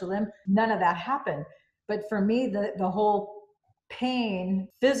have crushed a limb. None of that happened. But for me, the whole pain,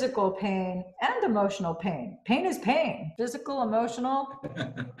 physical pain and emotional pain. Pain is pain, physical, emotional.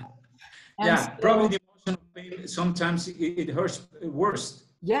 Probably the emotional pain, sometimes it hurts worse.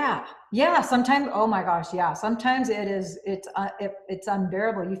 Yeah. Sometimes, oh my gosh, yeah. Sometimes it's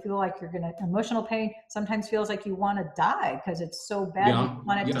unbearable. You feel like you're gonna, emotional pain sometimes feels like you want to die because it's so bad. You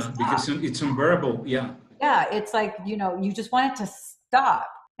want it to stop. Because it's unbearable. Yeah, it's like, you know, you just want it to stop.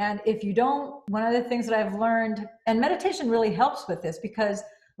 And if you don't, one of the things that I've learned, and meditation really helps with this, because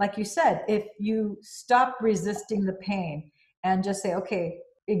like you said, if you stop resisting the pain and just say, okay,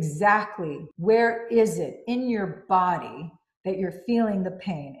 exactly where is it in your body that you're feeling the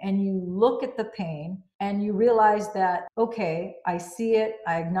pain, and you look at the pain and you realize that, okay, I see it,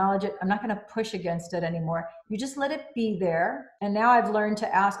 I acknowledge it, I'm not going to push against it anymore. You just let it be there. And now I've learned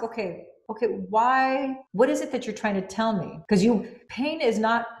to ask, okay, why, what is it that you're trying to tell me? Because pain is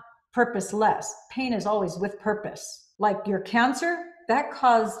not purposeless. Pain is always with purpose. Like your cancer, that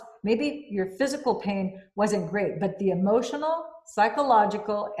caused, maybe your physical pain wasn't great, but the emotional,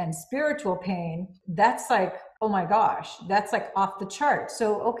 psychological, and spiritual pain, that's like, oh my gosh, that's like off the chart.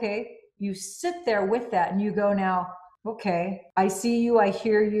 So, okay, you sit there with that and you go, now, okay, I see you, I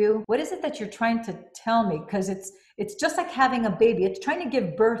hear you. What is it that you're trying to tell me? Because it's just like having a baby. It's trying to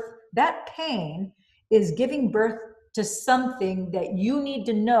give birth. That pain is giving birth to something that you need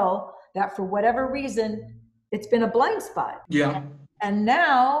to know that for whatever reason, it's been a blind spot. Yeah. And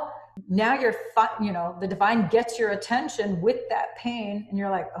now you're, the divine gets your attention with that pain, and you're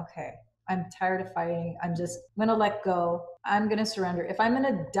like, okay, I'm tired of fighting. I'm going to let go. I'm going to surrender. If I'm going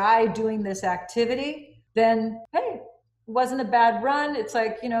to die doing this activity, then hey, it wasn't a bad run. It's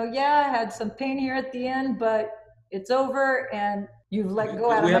like, yeah, I had some pain here at the end, but it's over, and you've let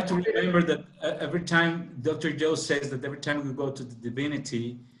go. We have to remember that every time Dr. Joe says that every time we go to the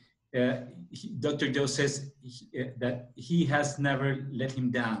divinity, Dr. Joe says that he has never let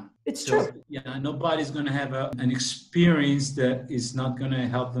him down. It's true. Yeah, nobody's going to have an experience that is not going to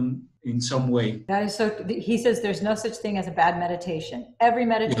help them in some way. That is so. He says there's no such thing as a bad meditation. Every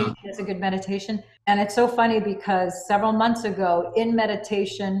meditation is a good meditation. And it's so funny because several months ago in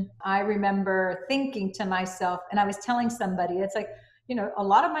meditation, I remember thinking to myself, and I was telling somebody, it's like, a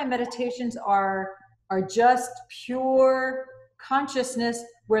lot of my meditations are just pure consciousness,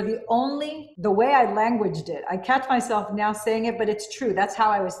 where the way I languaged it, I catch myself now saying it, but it's true. That's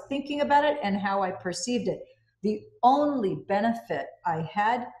how I was thinking about it and how I perceived it. The only benefit I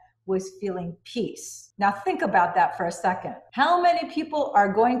had was feeling peace. Now think about that for a second. How many people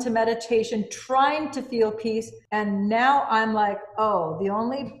are going to meditation trying to feel peace? And now I'm like, oh, the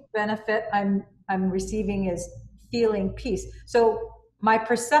only benefit I'm receiving is feeling peace. So my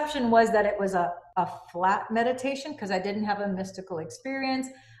perception was that it was a flat meditation because I didn't have a mystical experience.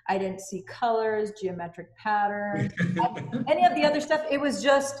 I didn't see colors, geometric patterns, any of the other stuff. It was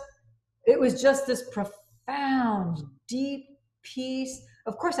just this profound, deep peace.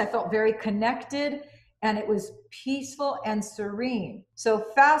 Of course, I felt very connected, and it was peaceful and serene. So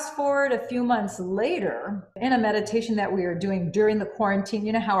fast forward a few months later, in a meditation that we were doing during the quarantine,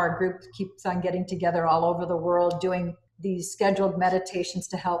 you know how our group keeps on getting together all over the world, doing these scheduled meditations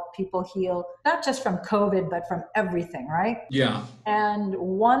to help people heal, not just from COVID, but from everything, right? Yeah. And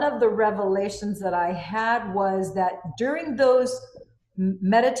one of the revelations that I had was that during those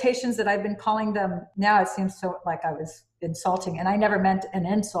meditations that I've been calling them, now it seems so like I was insulting, and I never meant an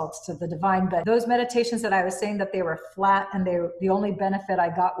insult to the divine, but those meditations that I was saying that they were flat and the only benefit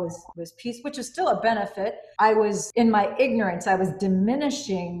I got was peace, which is still a benefit. I was, in my ignorance, I was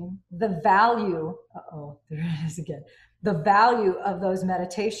diminishing the value, there it is again, the value of those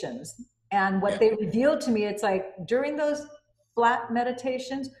meditations. And what they revealed to me, it's like during those flat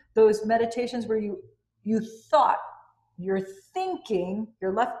meditations, those meditations where you thought, you're thinking,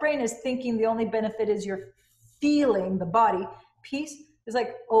 your left brain is thinking the only benefit is you're feeling the body. Peace is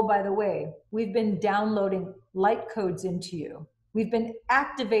like, oh, by the way, we've been downloading light codes into you. We've been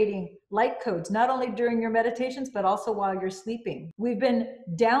activating light codes, not only during your meditations, but also while you're sleeping. We've been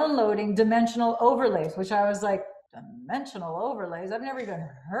downloading dimensional overlays, which I was like, dimensional overlays? I've never even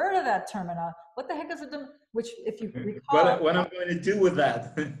heard of that terminology. What the heck is a which, if you recall, what I'm going to do with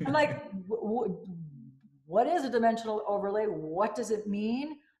that? I'm like, what is a dimensional overlay? What does it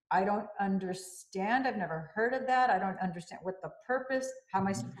mean? I don't understand. I've never heard of that. I don't understand what the purpose. How am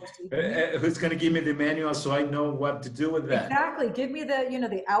I supposed to? Who's going to give me the manual so I know what to do with that? Exactly. Give me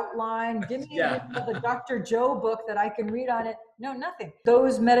the outline. Give me the Dr. Joe book that I can read on it. No, nothing.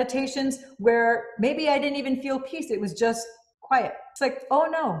 Those meditations where maybe I didn't even feel peace. It was just quiet. It's like, oh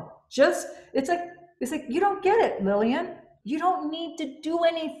no, it's like you don't get it, Lillian. You don't need to do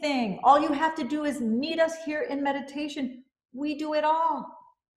anything. All you have to do is meet us here in meditation. We do it all.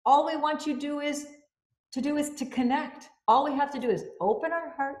 All we want you to do is to connect. All we have to do is open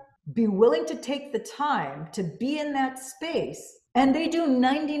our heart, be willing to take the time to be in that space. And they do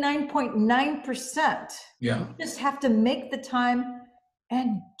 99.9%. Yeah. You just have to make the time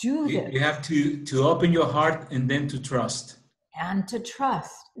and do this. You have to open your heart and then to trust. And to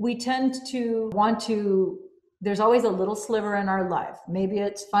trust. We tend to want to, there's always a little sliver in our life. Maybe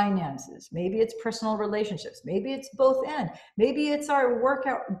it's finances, maybe it's personal relationships, maybe it's both ends, maybe it's our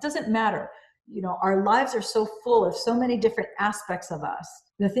workout. It doesn't matter. Our lives are so full of so many different aspects of us.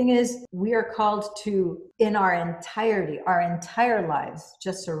 The thing is, we are called to, in our entirety, our entire lives,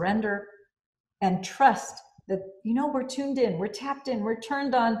 just surrender and trust that, we're tuned in, we're tapped in, we're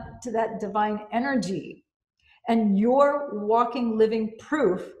turned on to that divine energy. And you're walking, living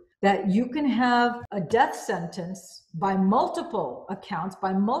proof that you can have a death sentence by multiple accounts,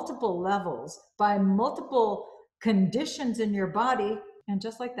 by multiple levels, by multiple conditions in your body. And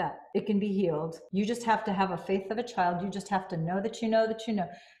just like that, it can be healed. You just have to have a faith of a child. You just have to know that you know that you know.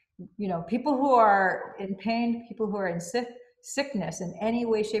 You know, people who are in pain, people who are in sickness in any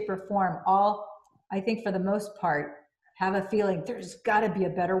way, shape, or form, all, I think for the most part, have a feeling there's got to be a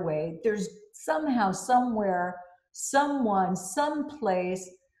better way. There's somehow, somewhere, someone, someplace,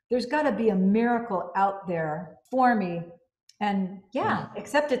 there's got to be a miracle out there for me. And yeah,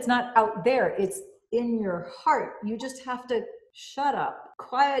 except it's not out there, it's in your heart. You just have to shut up,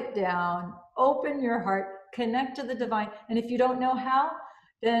 quiet down, open your heart, connect to the divine. And if you don't know how,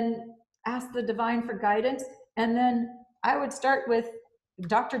 then ask the divine for guidance. And then I would start with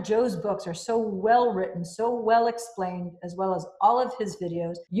Dr. Joe's books are so well written, so well explained, as well as all of his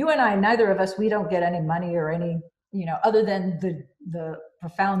videos. You and I, neither of us, we don't get any money or any, you know, other than the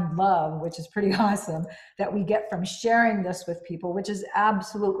profound love, which is pretty awesome, that we get from sharing this with people, which is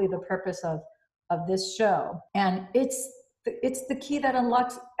absolutely the purpose of this show. And it's the key that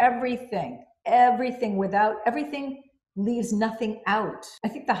unlocks everything. Without everything leaves nothing out. I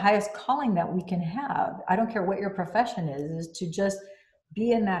think the highest calling that we can have, I don't care what your profession is to just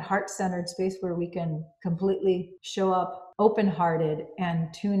be in that heart-centered space where we can completely show up open-hearted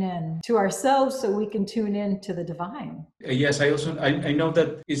and tune in to ourselves so we can tune in to the divine. Yes, I know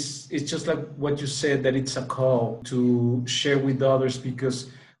that it's just like what you said, that it's a call to share with others,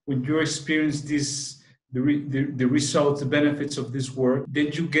 because when you experience this, the results, the benefits of this work, then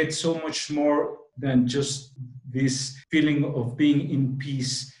you get so much more than just this feeling of being in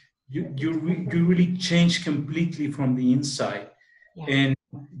peace. You really change completely from the inside. Yeah. And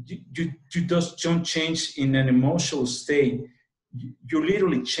you just don't change in an emotional state. You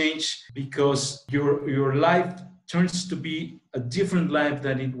literally change because your life turns to be a different life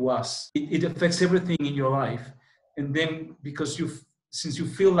than it was. It affects everything in your life. And then because since you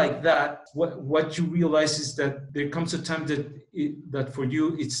feel like that, what you realize is that there comes a time that for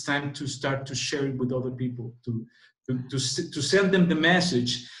you, it's time to start to share it with other people, to send them the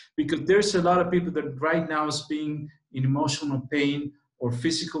message, because there's a lot of people that right now is being in emotional pain or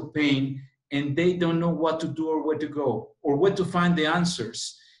physical pain, and they don't know what to do or where to go or where to find the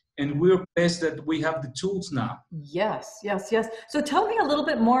answers. And we're blessed that we have the tools now. Yes. So tell me a little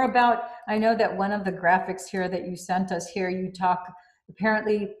bit more about, I know that one of the graphics here that you sent us here, you talk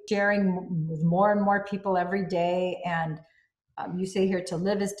apparently sharing with more and more people every day. And you say here, to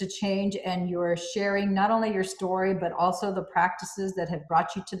live is to change. And you're sharing not only your story, but also the practices that have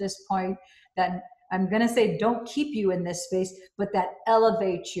brought you to this point, that I'm going to say don't keep you in this space, but that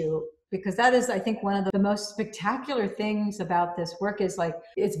elevate you. Because that is, I think, one of the most spectacular things about this work is like,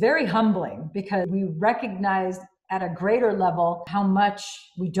 it's very humbling because we recognize at a greater level how much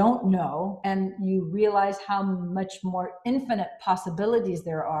we don't know, and you realize how much more infinite possibilities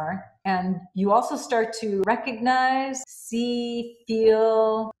there are. And you also start to recognize, see,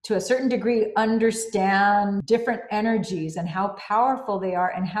 feel, to a certain degree, understand different energies and how powerful they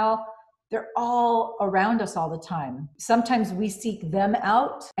are and how they're all around us all the time. Sometimes we seek them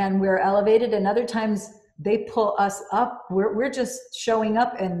out and we're elevated, and other times they pull us up. We're just showing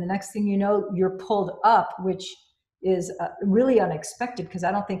up, and the next thing you know, you're pulled up, which is really unexpected, because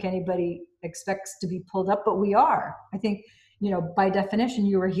I don't think anybody expects to be pulled up, but we are. I think, you know, by definition,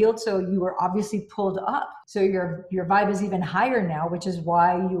 you were healed, so you were obviously pulled up. So your vibe is even higher now, which is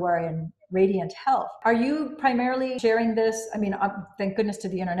why you are in radiant health. Are you primarily sharing this? I mean, thank goodness to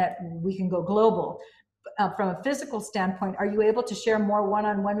the internet, we can go global. From a physical standpoint, are you able to share more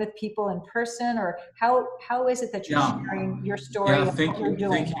one-on-one with people in person, or how is it that you're sharing your story? Yeah, thank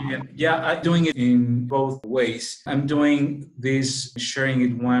you. Yeah, I'm doing it in both ways. I'm doing this, sharing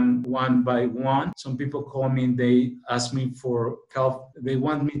it one by one. Some people call me and they ask me for help. They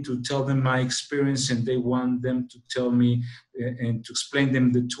want me to tell them my experience, and they want them to tell me and to explain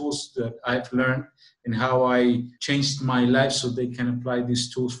them the tools that I've learned and how I changed my life so they can apply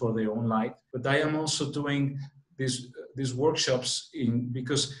these tools for their own life. But I am also doing these workshops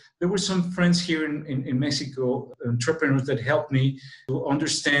because there were some friends here in Mexico, entrepreneurs, that helped me to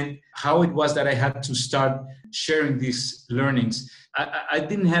understand how it was that I had to start sharing these learnings. I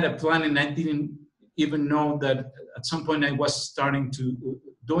didn't have a plan, and I didn't even know that at some point I was starting to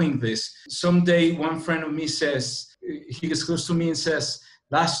doing this. Someday, one friend of me says, he gets close to me and says,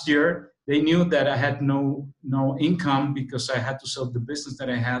 last year, they knew that I had no income because I had to sell the business that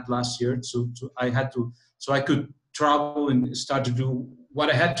I had last year. So I could travel and start to do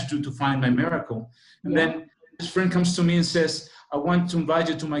what I had to do to find my miracle. And then this friend comes to me and says, I want to invite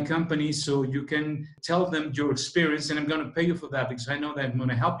you to my company so you can tell them your experience, and I'm going to pay you for that because I know that I'm going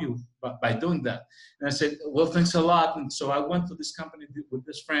to help you by doing that. And I said, well, thanks a lot. And so I went to this company with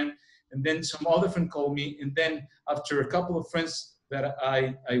this friend, and then some other friend called me. And then after a couple of friends that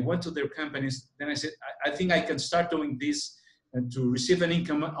I went to their companies, then I said, I think I can start doing this and to receive an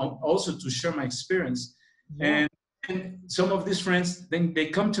income, also to share my experience. Yeah. And some of these friends, then they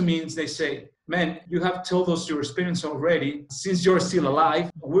come to me and they say, man, you have told us your experience already. Since you're still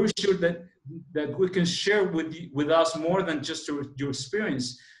alive, we're sure that we can share with us more than just your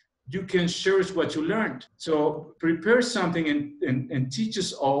experience. You can share us what you learned. So prepare something and teach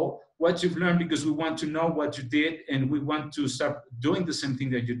us all what you've learned, because we want to know what you did and we want to start doing the same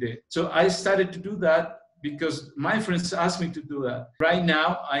thing that you did. So I started to do that because my friends asked me to do that. Right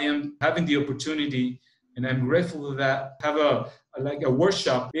now, I am having the opportunity, and I'm grateful for that, have a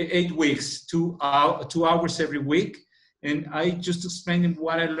workshop, 8 weeks, 2 hours every week. And I just explain them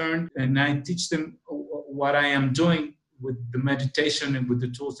what I learned, and I teach them what I am doing with the meditation and with the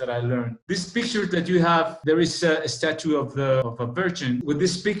tools that I learned. This picture that you have, there is a statue of a virgin. With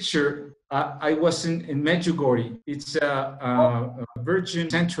this picture, I was in Medjugorje. It's a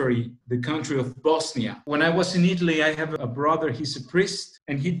virgin sanctuary, the country of Bosnia. When I was in Italy, I have a brother, he's a priest,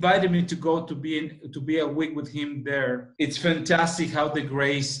 and he invited me to go to be a week with him there. It's fantastic how the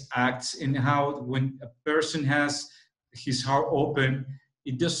grace acts, and how when a person has his heart open,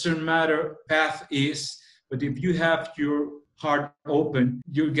 it doesn't matter path is, but if you have your heart open,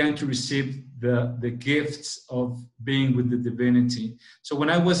 you're going to receive the gifts of being with the divinity. So when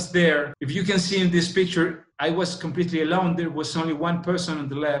I was there, if you can see in this picture, I was completely alone. There was only one person on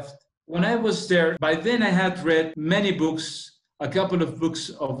the left. When I was there, by then I had read many books, a couple of books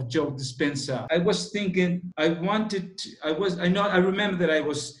of Joe Dispenza. I was thinking, I remember that I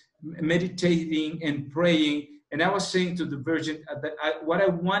was meditating and praying, and I was saying to the Virgin that what I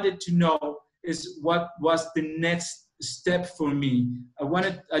wanted to know is what was the next step for me.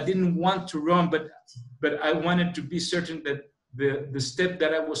 I didn't want to run, but I wanted to be certain that the step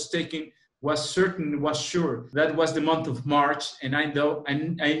that I was taking was certain, was sure. That was the month of March, and I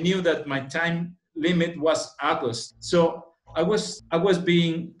knew that my time limit was August. So I was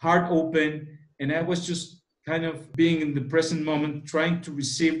being heart open, and I was just kind of being in the present moment, trying to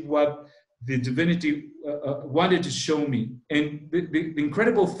receive what the divinity wanted to show me. And the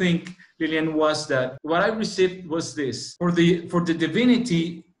incredible thing, Lillian, was that what I received was this. For the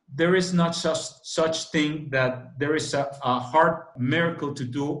divinity, there is not such thing that there is a hard miracle to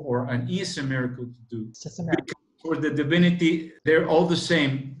do or an easy miracle to do. It's just a miracle. Because for the divinity, they're all the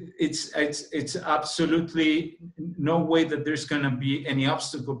same. It's absolutely no way that there's going to be any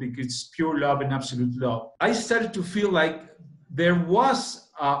obstacle, because it's pure love and absolute love. I started to feel like there was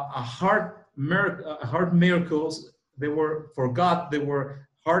hard miracles. They were for God. They were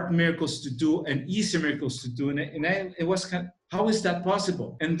hard miracles to do and easy miracles to do. And it was kind of, how is that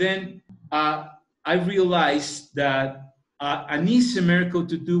possible? And then I realized that an easy miracle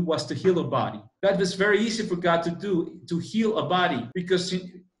to do was to heal a body. That was very easy for God to do, to heal a body, because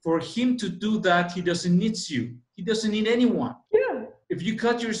for him to do that, he doesn't need you. He doesn't need anyone. Yeah. If you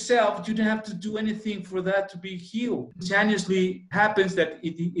cut yourself, you don't have to do anything for that to be healed. Spontaneously happens that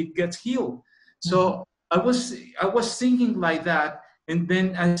it gets healed. So I was thinking like that. And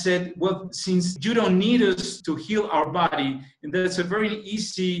then I said, well, since you don't need us to heal our body, and that's a very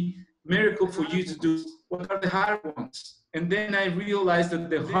easy miracle for you to do, what are the hard ones? And then I realized that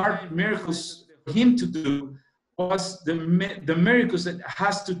the hard miracles for him to do was the miracles that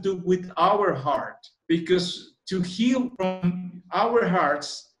has to do with our heart. Because to heal from our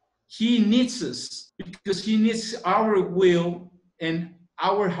hearts, he needs us, because he needs our will and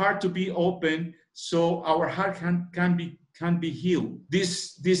our heart to be open, so our heart can be healed.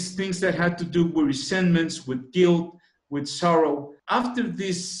 These things that had to do with resentments, with guilt, with sorrow. After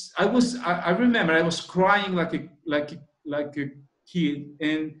this, I remember I was crying like a kid,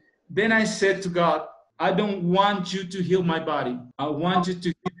 and then I said to God, I don't want you to heal my body. I want you to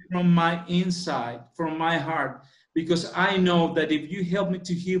heal from my inside, from my heart, because I know that if you help me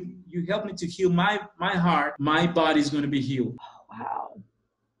to heal my heart, my body is going to be healed. Oh, wow.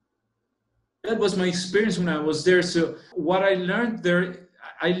 That was my experience when I was there. So what I learned there,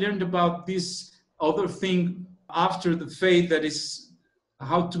 I learned about this other thing after the faith, that is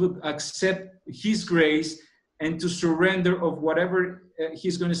how to accept his grace and to surrender of whatever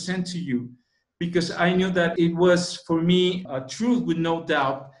he's going to send to you. Because I knew that it was for me a truth with no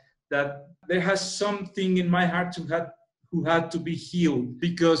doubt that there has something in my heart who had to be healed,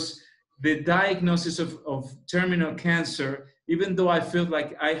 because the diagnosis of terminal cancer, even though I felt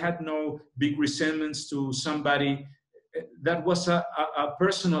like I had no big resentments to somebody, that was a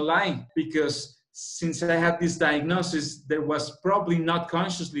personal lie, because since I had this diagnosis, there was probably not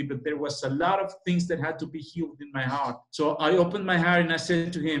consciously, but there was a lot of things that had to be healed in my heart. So I opened my heart and I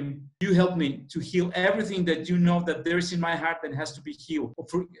said to him, you help me to heal everything that you know that there is in my heart that has to be healed.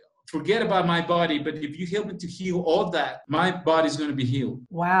 Forget about my body, but if you help me to heal all that, my body's going to be healed.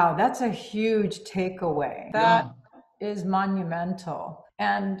 Wow, that's a huge takeaway. That is monumental.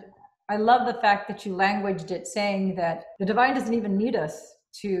 And I love the fact that you languaged it saying that the divine doesn't even need us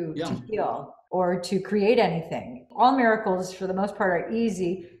to heal or to create anything. All miracles, for the most part, are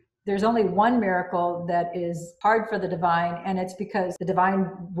easy. There's only one miracle that is hard for the divine, and it's because the divine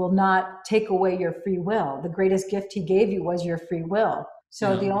will not take away your free will. The greatest gift he gave you was your free will.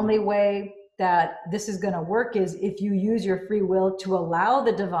 So the only way that this is going to work is if you use your free will to allow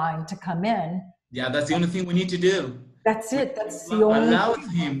the divine to come in. Yeah, that's the only thing we need to do. That's it. That's the only allow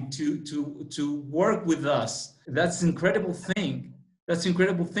him to work with us. That's an incredible thing. That's an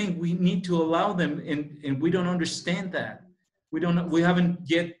incredible thing. We need to allow them, and we don't understand that. We haven't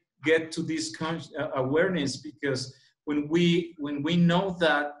get to this awareness, because when we know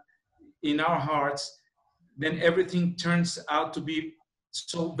that in our hearts, then everything turns out to be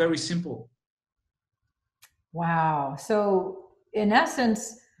so very simple. Wow. So in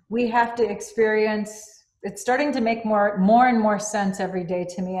essence, we have to experience, it's starting to make more and more sense every day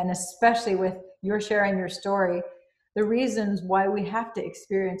to me, and especially with your sharing your story, the reasons why we have to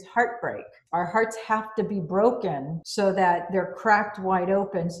experience heartbreak. Our hearts have to be broken so that they're cracked wide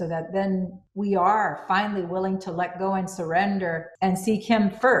open, so that then we are finally willing to let go and surrender and seek him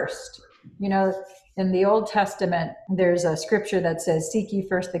first. You know, in the Old Testament, there's a scripture that says, seek ye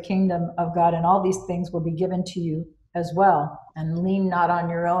first the kingdom of God, and all these things will be given to you as well. And lean not on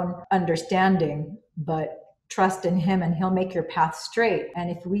your own understanding, but trust in him, and he'll make your path straight.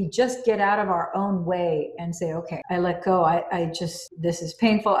 And if we just get out of our own way and say, okay, I let go, this is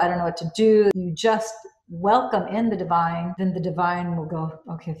painful, I don't know what to do, you just welcome in the divine, then the divine will go,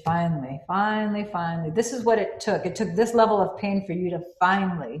 okay, finally, this is what it took. It took this level of pain for you to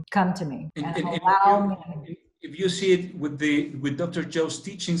finally come to me and allow me. If you see it with Dr. Joe's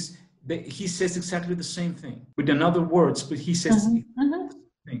teachings, he says exactly the same thing with another words, but he says the same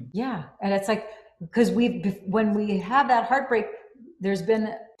thing. Yeah, and it's like, because when we have that heartbreak, there's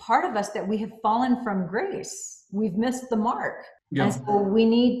been part of us that we have fallen from grace. We've missed the mark. Yeah. And so we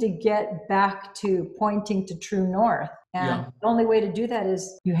need to get back to pointing to true north. And the only way to do that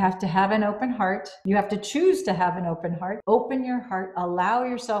is you have to have an open heart. You have to choose to have an open heart. Open your heart. Allow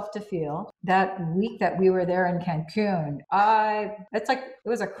yourself to feel. That week that we were there in Cancun, it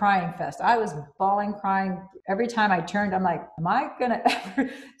was a crying fest. I was bawling, crying. Every time I turned, I'm like, am I going to ever?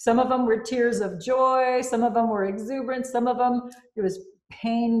 Some of them were tears of joy. Some of them were exuberant. Some of them, it was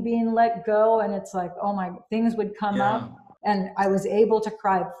pain being let go. And it's like, oh my, things would come up. And I was able to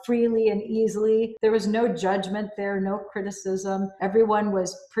cry freely and easily. There was no judgment there, no criticism. Everybody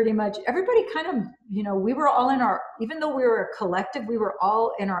kind of, we were all even though we were a collective, we were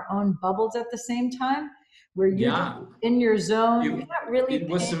all in our own bubbles at the same time. Where you're in your zone. You're not really it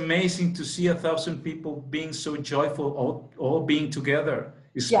was amazing to see 1,000 people being so joyful, all being together,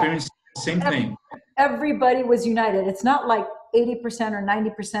 experiencing the same thing. Everybody was united. It's not like 80% or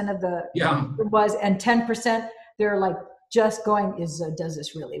 90% of the was, and 10%, they're like, just going, does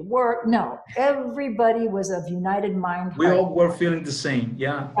this really work? No, everybody was of united mind. We all were feeling the same,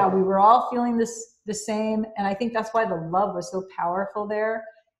 Yeah, we were all feeling the same. And I think that's why the love was so powerful there,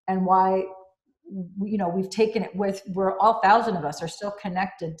 and why, we've taken it we're all 1,000 of us are still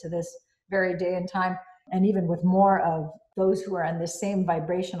connected to this very day and time, and even with more of those who are on the same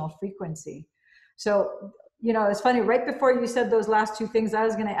vibrational frequency. So, it's funny, right before you said those last two things, I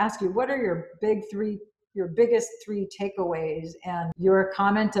was going to ask you, what are your biggest three takeaways? And your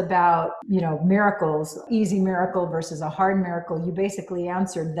comment about, miracles, easy miracle versus a hard miracle, you basically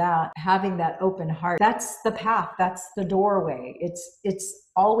answered that. Having that open heart, that's the path, that's the doorway. It's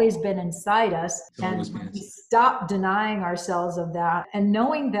always been inside us. And we stop denying ourselves of that, and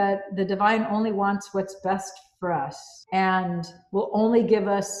knowing that the divine only wants what's best for us and will only give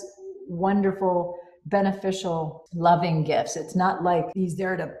us wonderful, beneficial, loving gifts. It's not like he's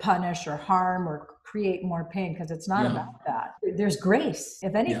there to punish or harm or create more pain, because it's not about that. There's grace.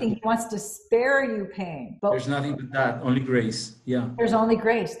 If anything, he wants to spare you pain. But there's nothing but that, only grace. There's only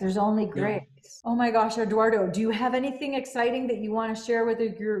grace. Oh my gosh, Eduardo, do you have anything exciting that you want to share with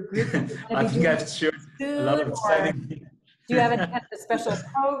your group? I think I've shared a lot of exciting things. Do you have any kind of a special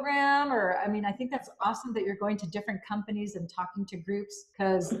program? Or, I mean, I think that's awesome that you're going to different companies and talking to groups,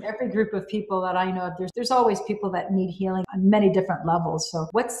 because every group of people that I know of, there's always people that need healing on many different levels. So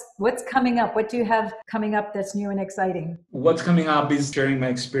what's coming up? What do you have coming up that's new and exciting? What's coming up is sharing my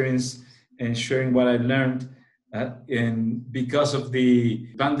experience and sharing what I learned. And because of the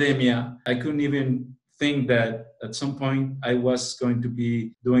pandemic, I couldn't even think that at some point I was going to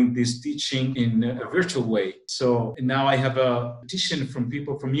be doing this teaching in a virtual way. So now I have a petition from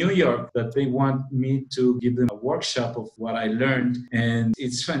people from New York that they want me to give them a workshop of what I learned. And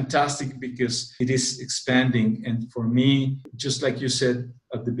it's fantastic because it is expanding. And for me, just like you said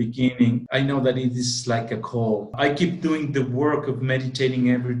at the beginning, I know that it is like a call. I keep doing the work of meditating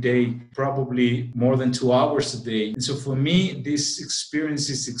every day, probably more than 2 hours a day. And so for me, this experience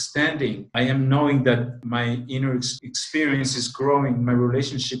is expanding. I am knowing that my inner experience is growing. My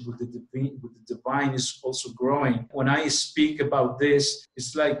relationship with the divine is also growing. When I speak about this,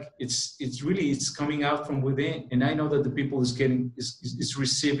 it's like it's coming out from within. And I know that the people is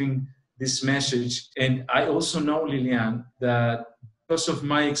receiving this message. And I also know, Lillian, that because of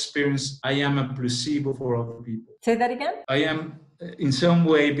my experience, I am a placebo for other people. Say that again? I am, in some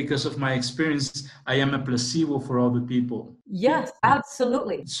way, because of my experience, I am a placebo for other people. Yes,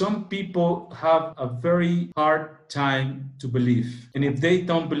 absolutely. Some people have a very hard time to believe. And if they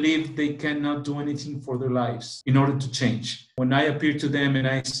don't believe, they cannot do anything for their lives in order to change. When I appear to them and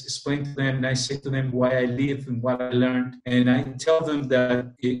I explain to them and I say to them why I live and what I learned, and I tell them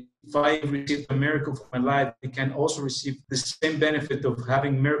that if I receive a miracle for my life, they can also receive the same benefit of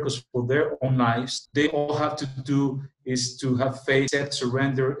having miracles for their own lives. They all have to do is to have faith, accept,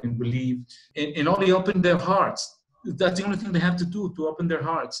 surrender, and believe, and only open their hearts. That's the only thing they have to do, to open their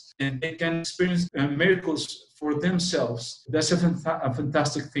hearts, and they can experience miracles for themselves. That's a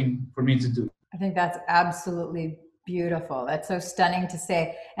fantastic thing for me to do. I think that's absolutely beautiful. That's so stunning to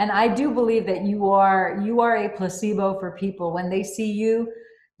say. And I do believe that you are a placebo for people. When they see you,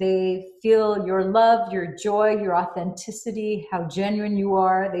 they feel your love, your joy, your authenticity, how genuine you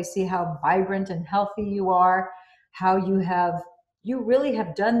are. They see how vibrant and healthy you are, how you really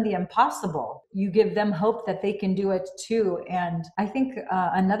have done the impossible. You give them hope that they can do it too. And I think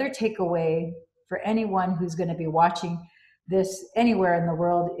another takeaway for anyone who's going to be watching this anywhere in the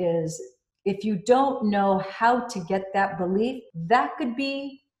world is, if you don't know how to get that belief, that could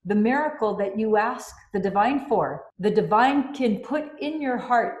be the miracle that you ask the divine for. The divine can put in your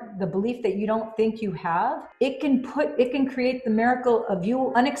heart the belief that you don't think you have. It can create the miracle of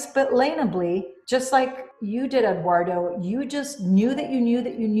you unexplainably, just like you did, Eduardo. You just knew that you knew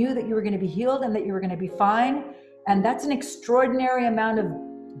that you knew that you were going to be healed and that you were going to be fine. And that's an extraordinary amount of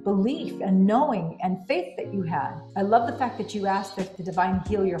belief and knowing and faith that you had. I love the fact that you asked that the divine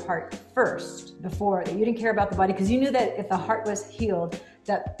heal your heart first, before that. You didn't care about the body, because you knew that if the heart was healed,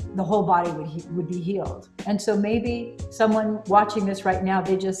 that the whole body would be healed. And so maybe someone watching this right now,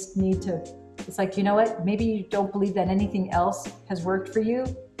 they just need to, it's like, you know what, maybe you don't believe that anything else has worked for you.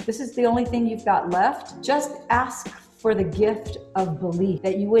 This is the only thing you've got left. Just ask for the gift of belief,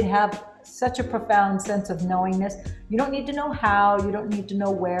 that you would have such a profound sense of knowingness. You don't need to know how, you don't need to know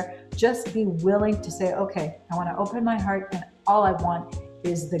where. Just be willing to say, okay, I want to open my heart, and all I want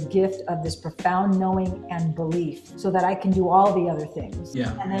is the gift of this profound knowing and belief, so that I can do all the other things.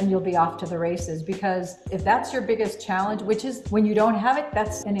 Yeah. And then you'll be off to the races. Because if that's your biggest challenge, which is when you don't have it,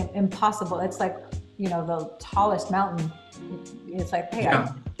 that's an impossible. It's like, the tallest mountain. It's like, hey,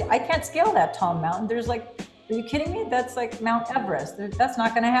 yeah. I can't scale that tall mountain. There's like, are you kidding me? That's like Mount Everest. That's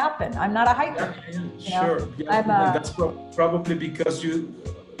not going to happen. I'm not a hiker. Yeah, sure. Yeah, that's probably because you,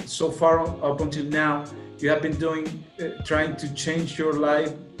 so far up until now, you have been trying to change your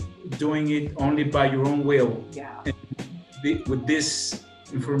life, doing it only by your own will. Yeah. And with this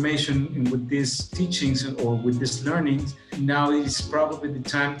information and with these teachings or with these learnings, now is probably the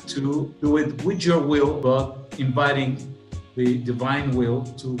time to do it with your will, but inviting the divine will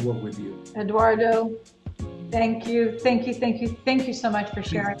to work with you. Eduardo, thank you so much for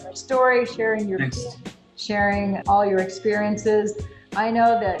sharing your story, sharing your gift, sharing all your experiences. I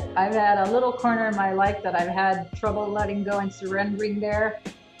know that I've had a little corner in my life that I've had trouble letting go and surrendering there,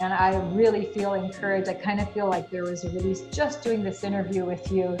 and I really feel encouraged. I kind of feel like there was a release just doing this interview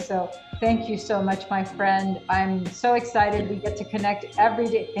with you. So thank you so much, my friend. I'm so excited we get to connect every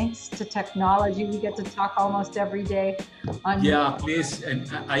day. Thanks to technology, we get to talk almost every day. Yeah, please.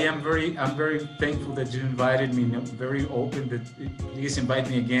 And I'm very thankful that you invited me. I'm very open that please invite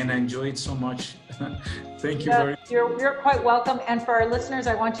me again. I enjoy it so much. Thank you very much. You're quite welcome. And for our listeners,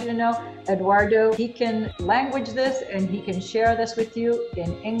 I want you to know, Eduardo, he can language this and he can share this with you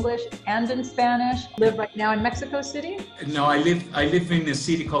in English. English and in Spanish. Live right now in Mexico City? No, I live in a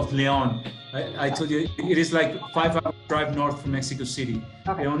city called Leon. I told you it is like 5-hour drive north from Mexico City.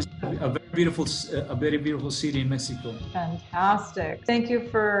 Okay. Leon is a very beautiful city in Mexico. Fantastic. Thank you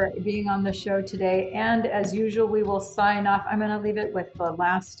for being on the show today. And as usual, we will sign off. I'm going to leave it with the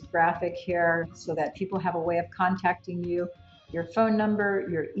last graphic here so that people have a way of contacting you. Your phone number,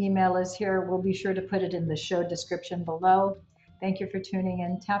 your email is here. We'll be sure to put it in the show description below. Thank you for tuning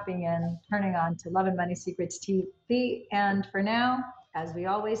in, tapping in, turning on to Love and Money Secrets TV. And for now, as we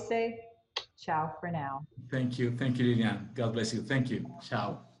always say, ciao for now. Thank you, Lillian. God bless you. Thank you. Ciao.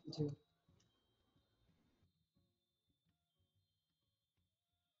 You too.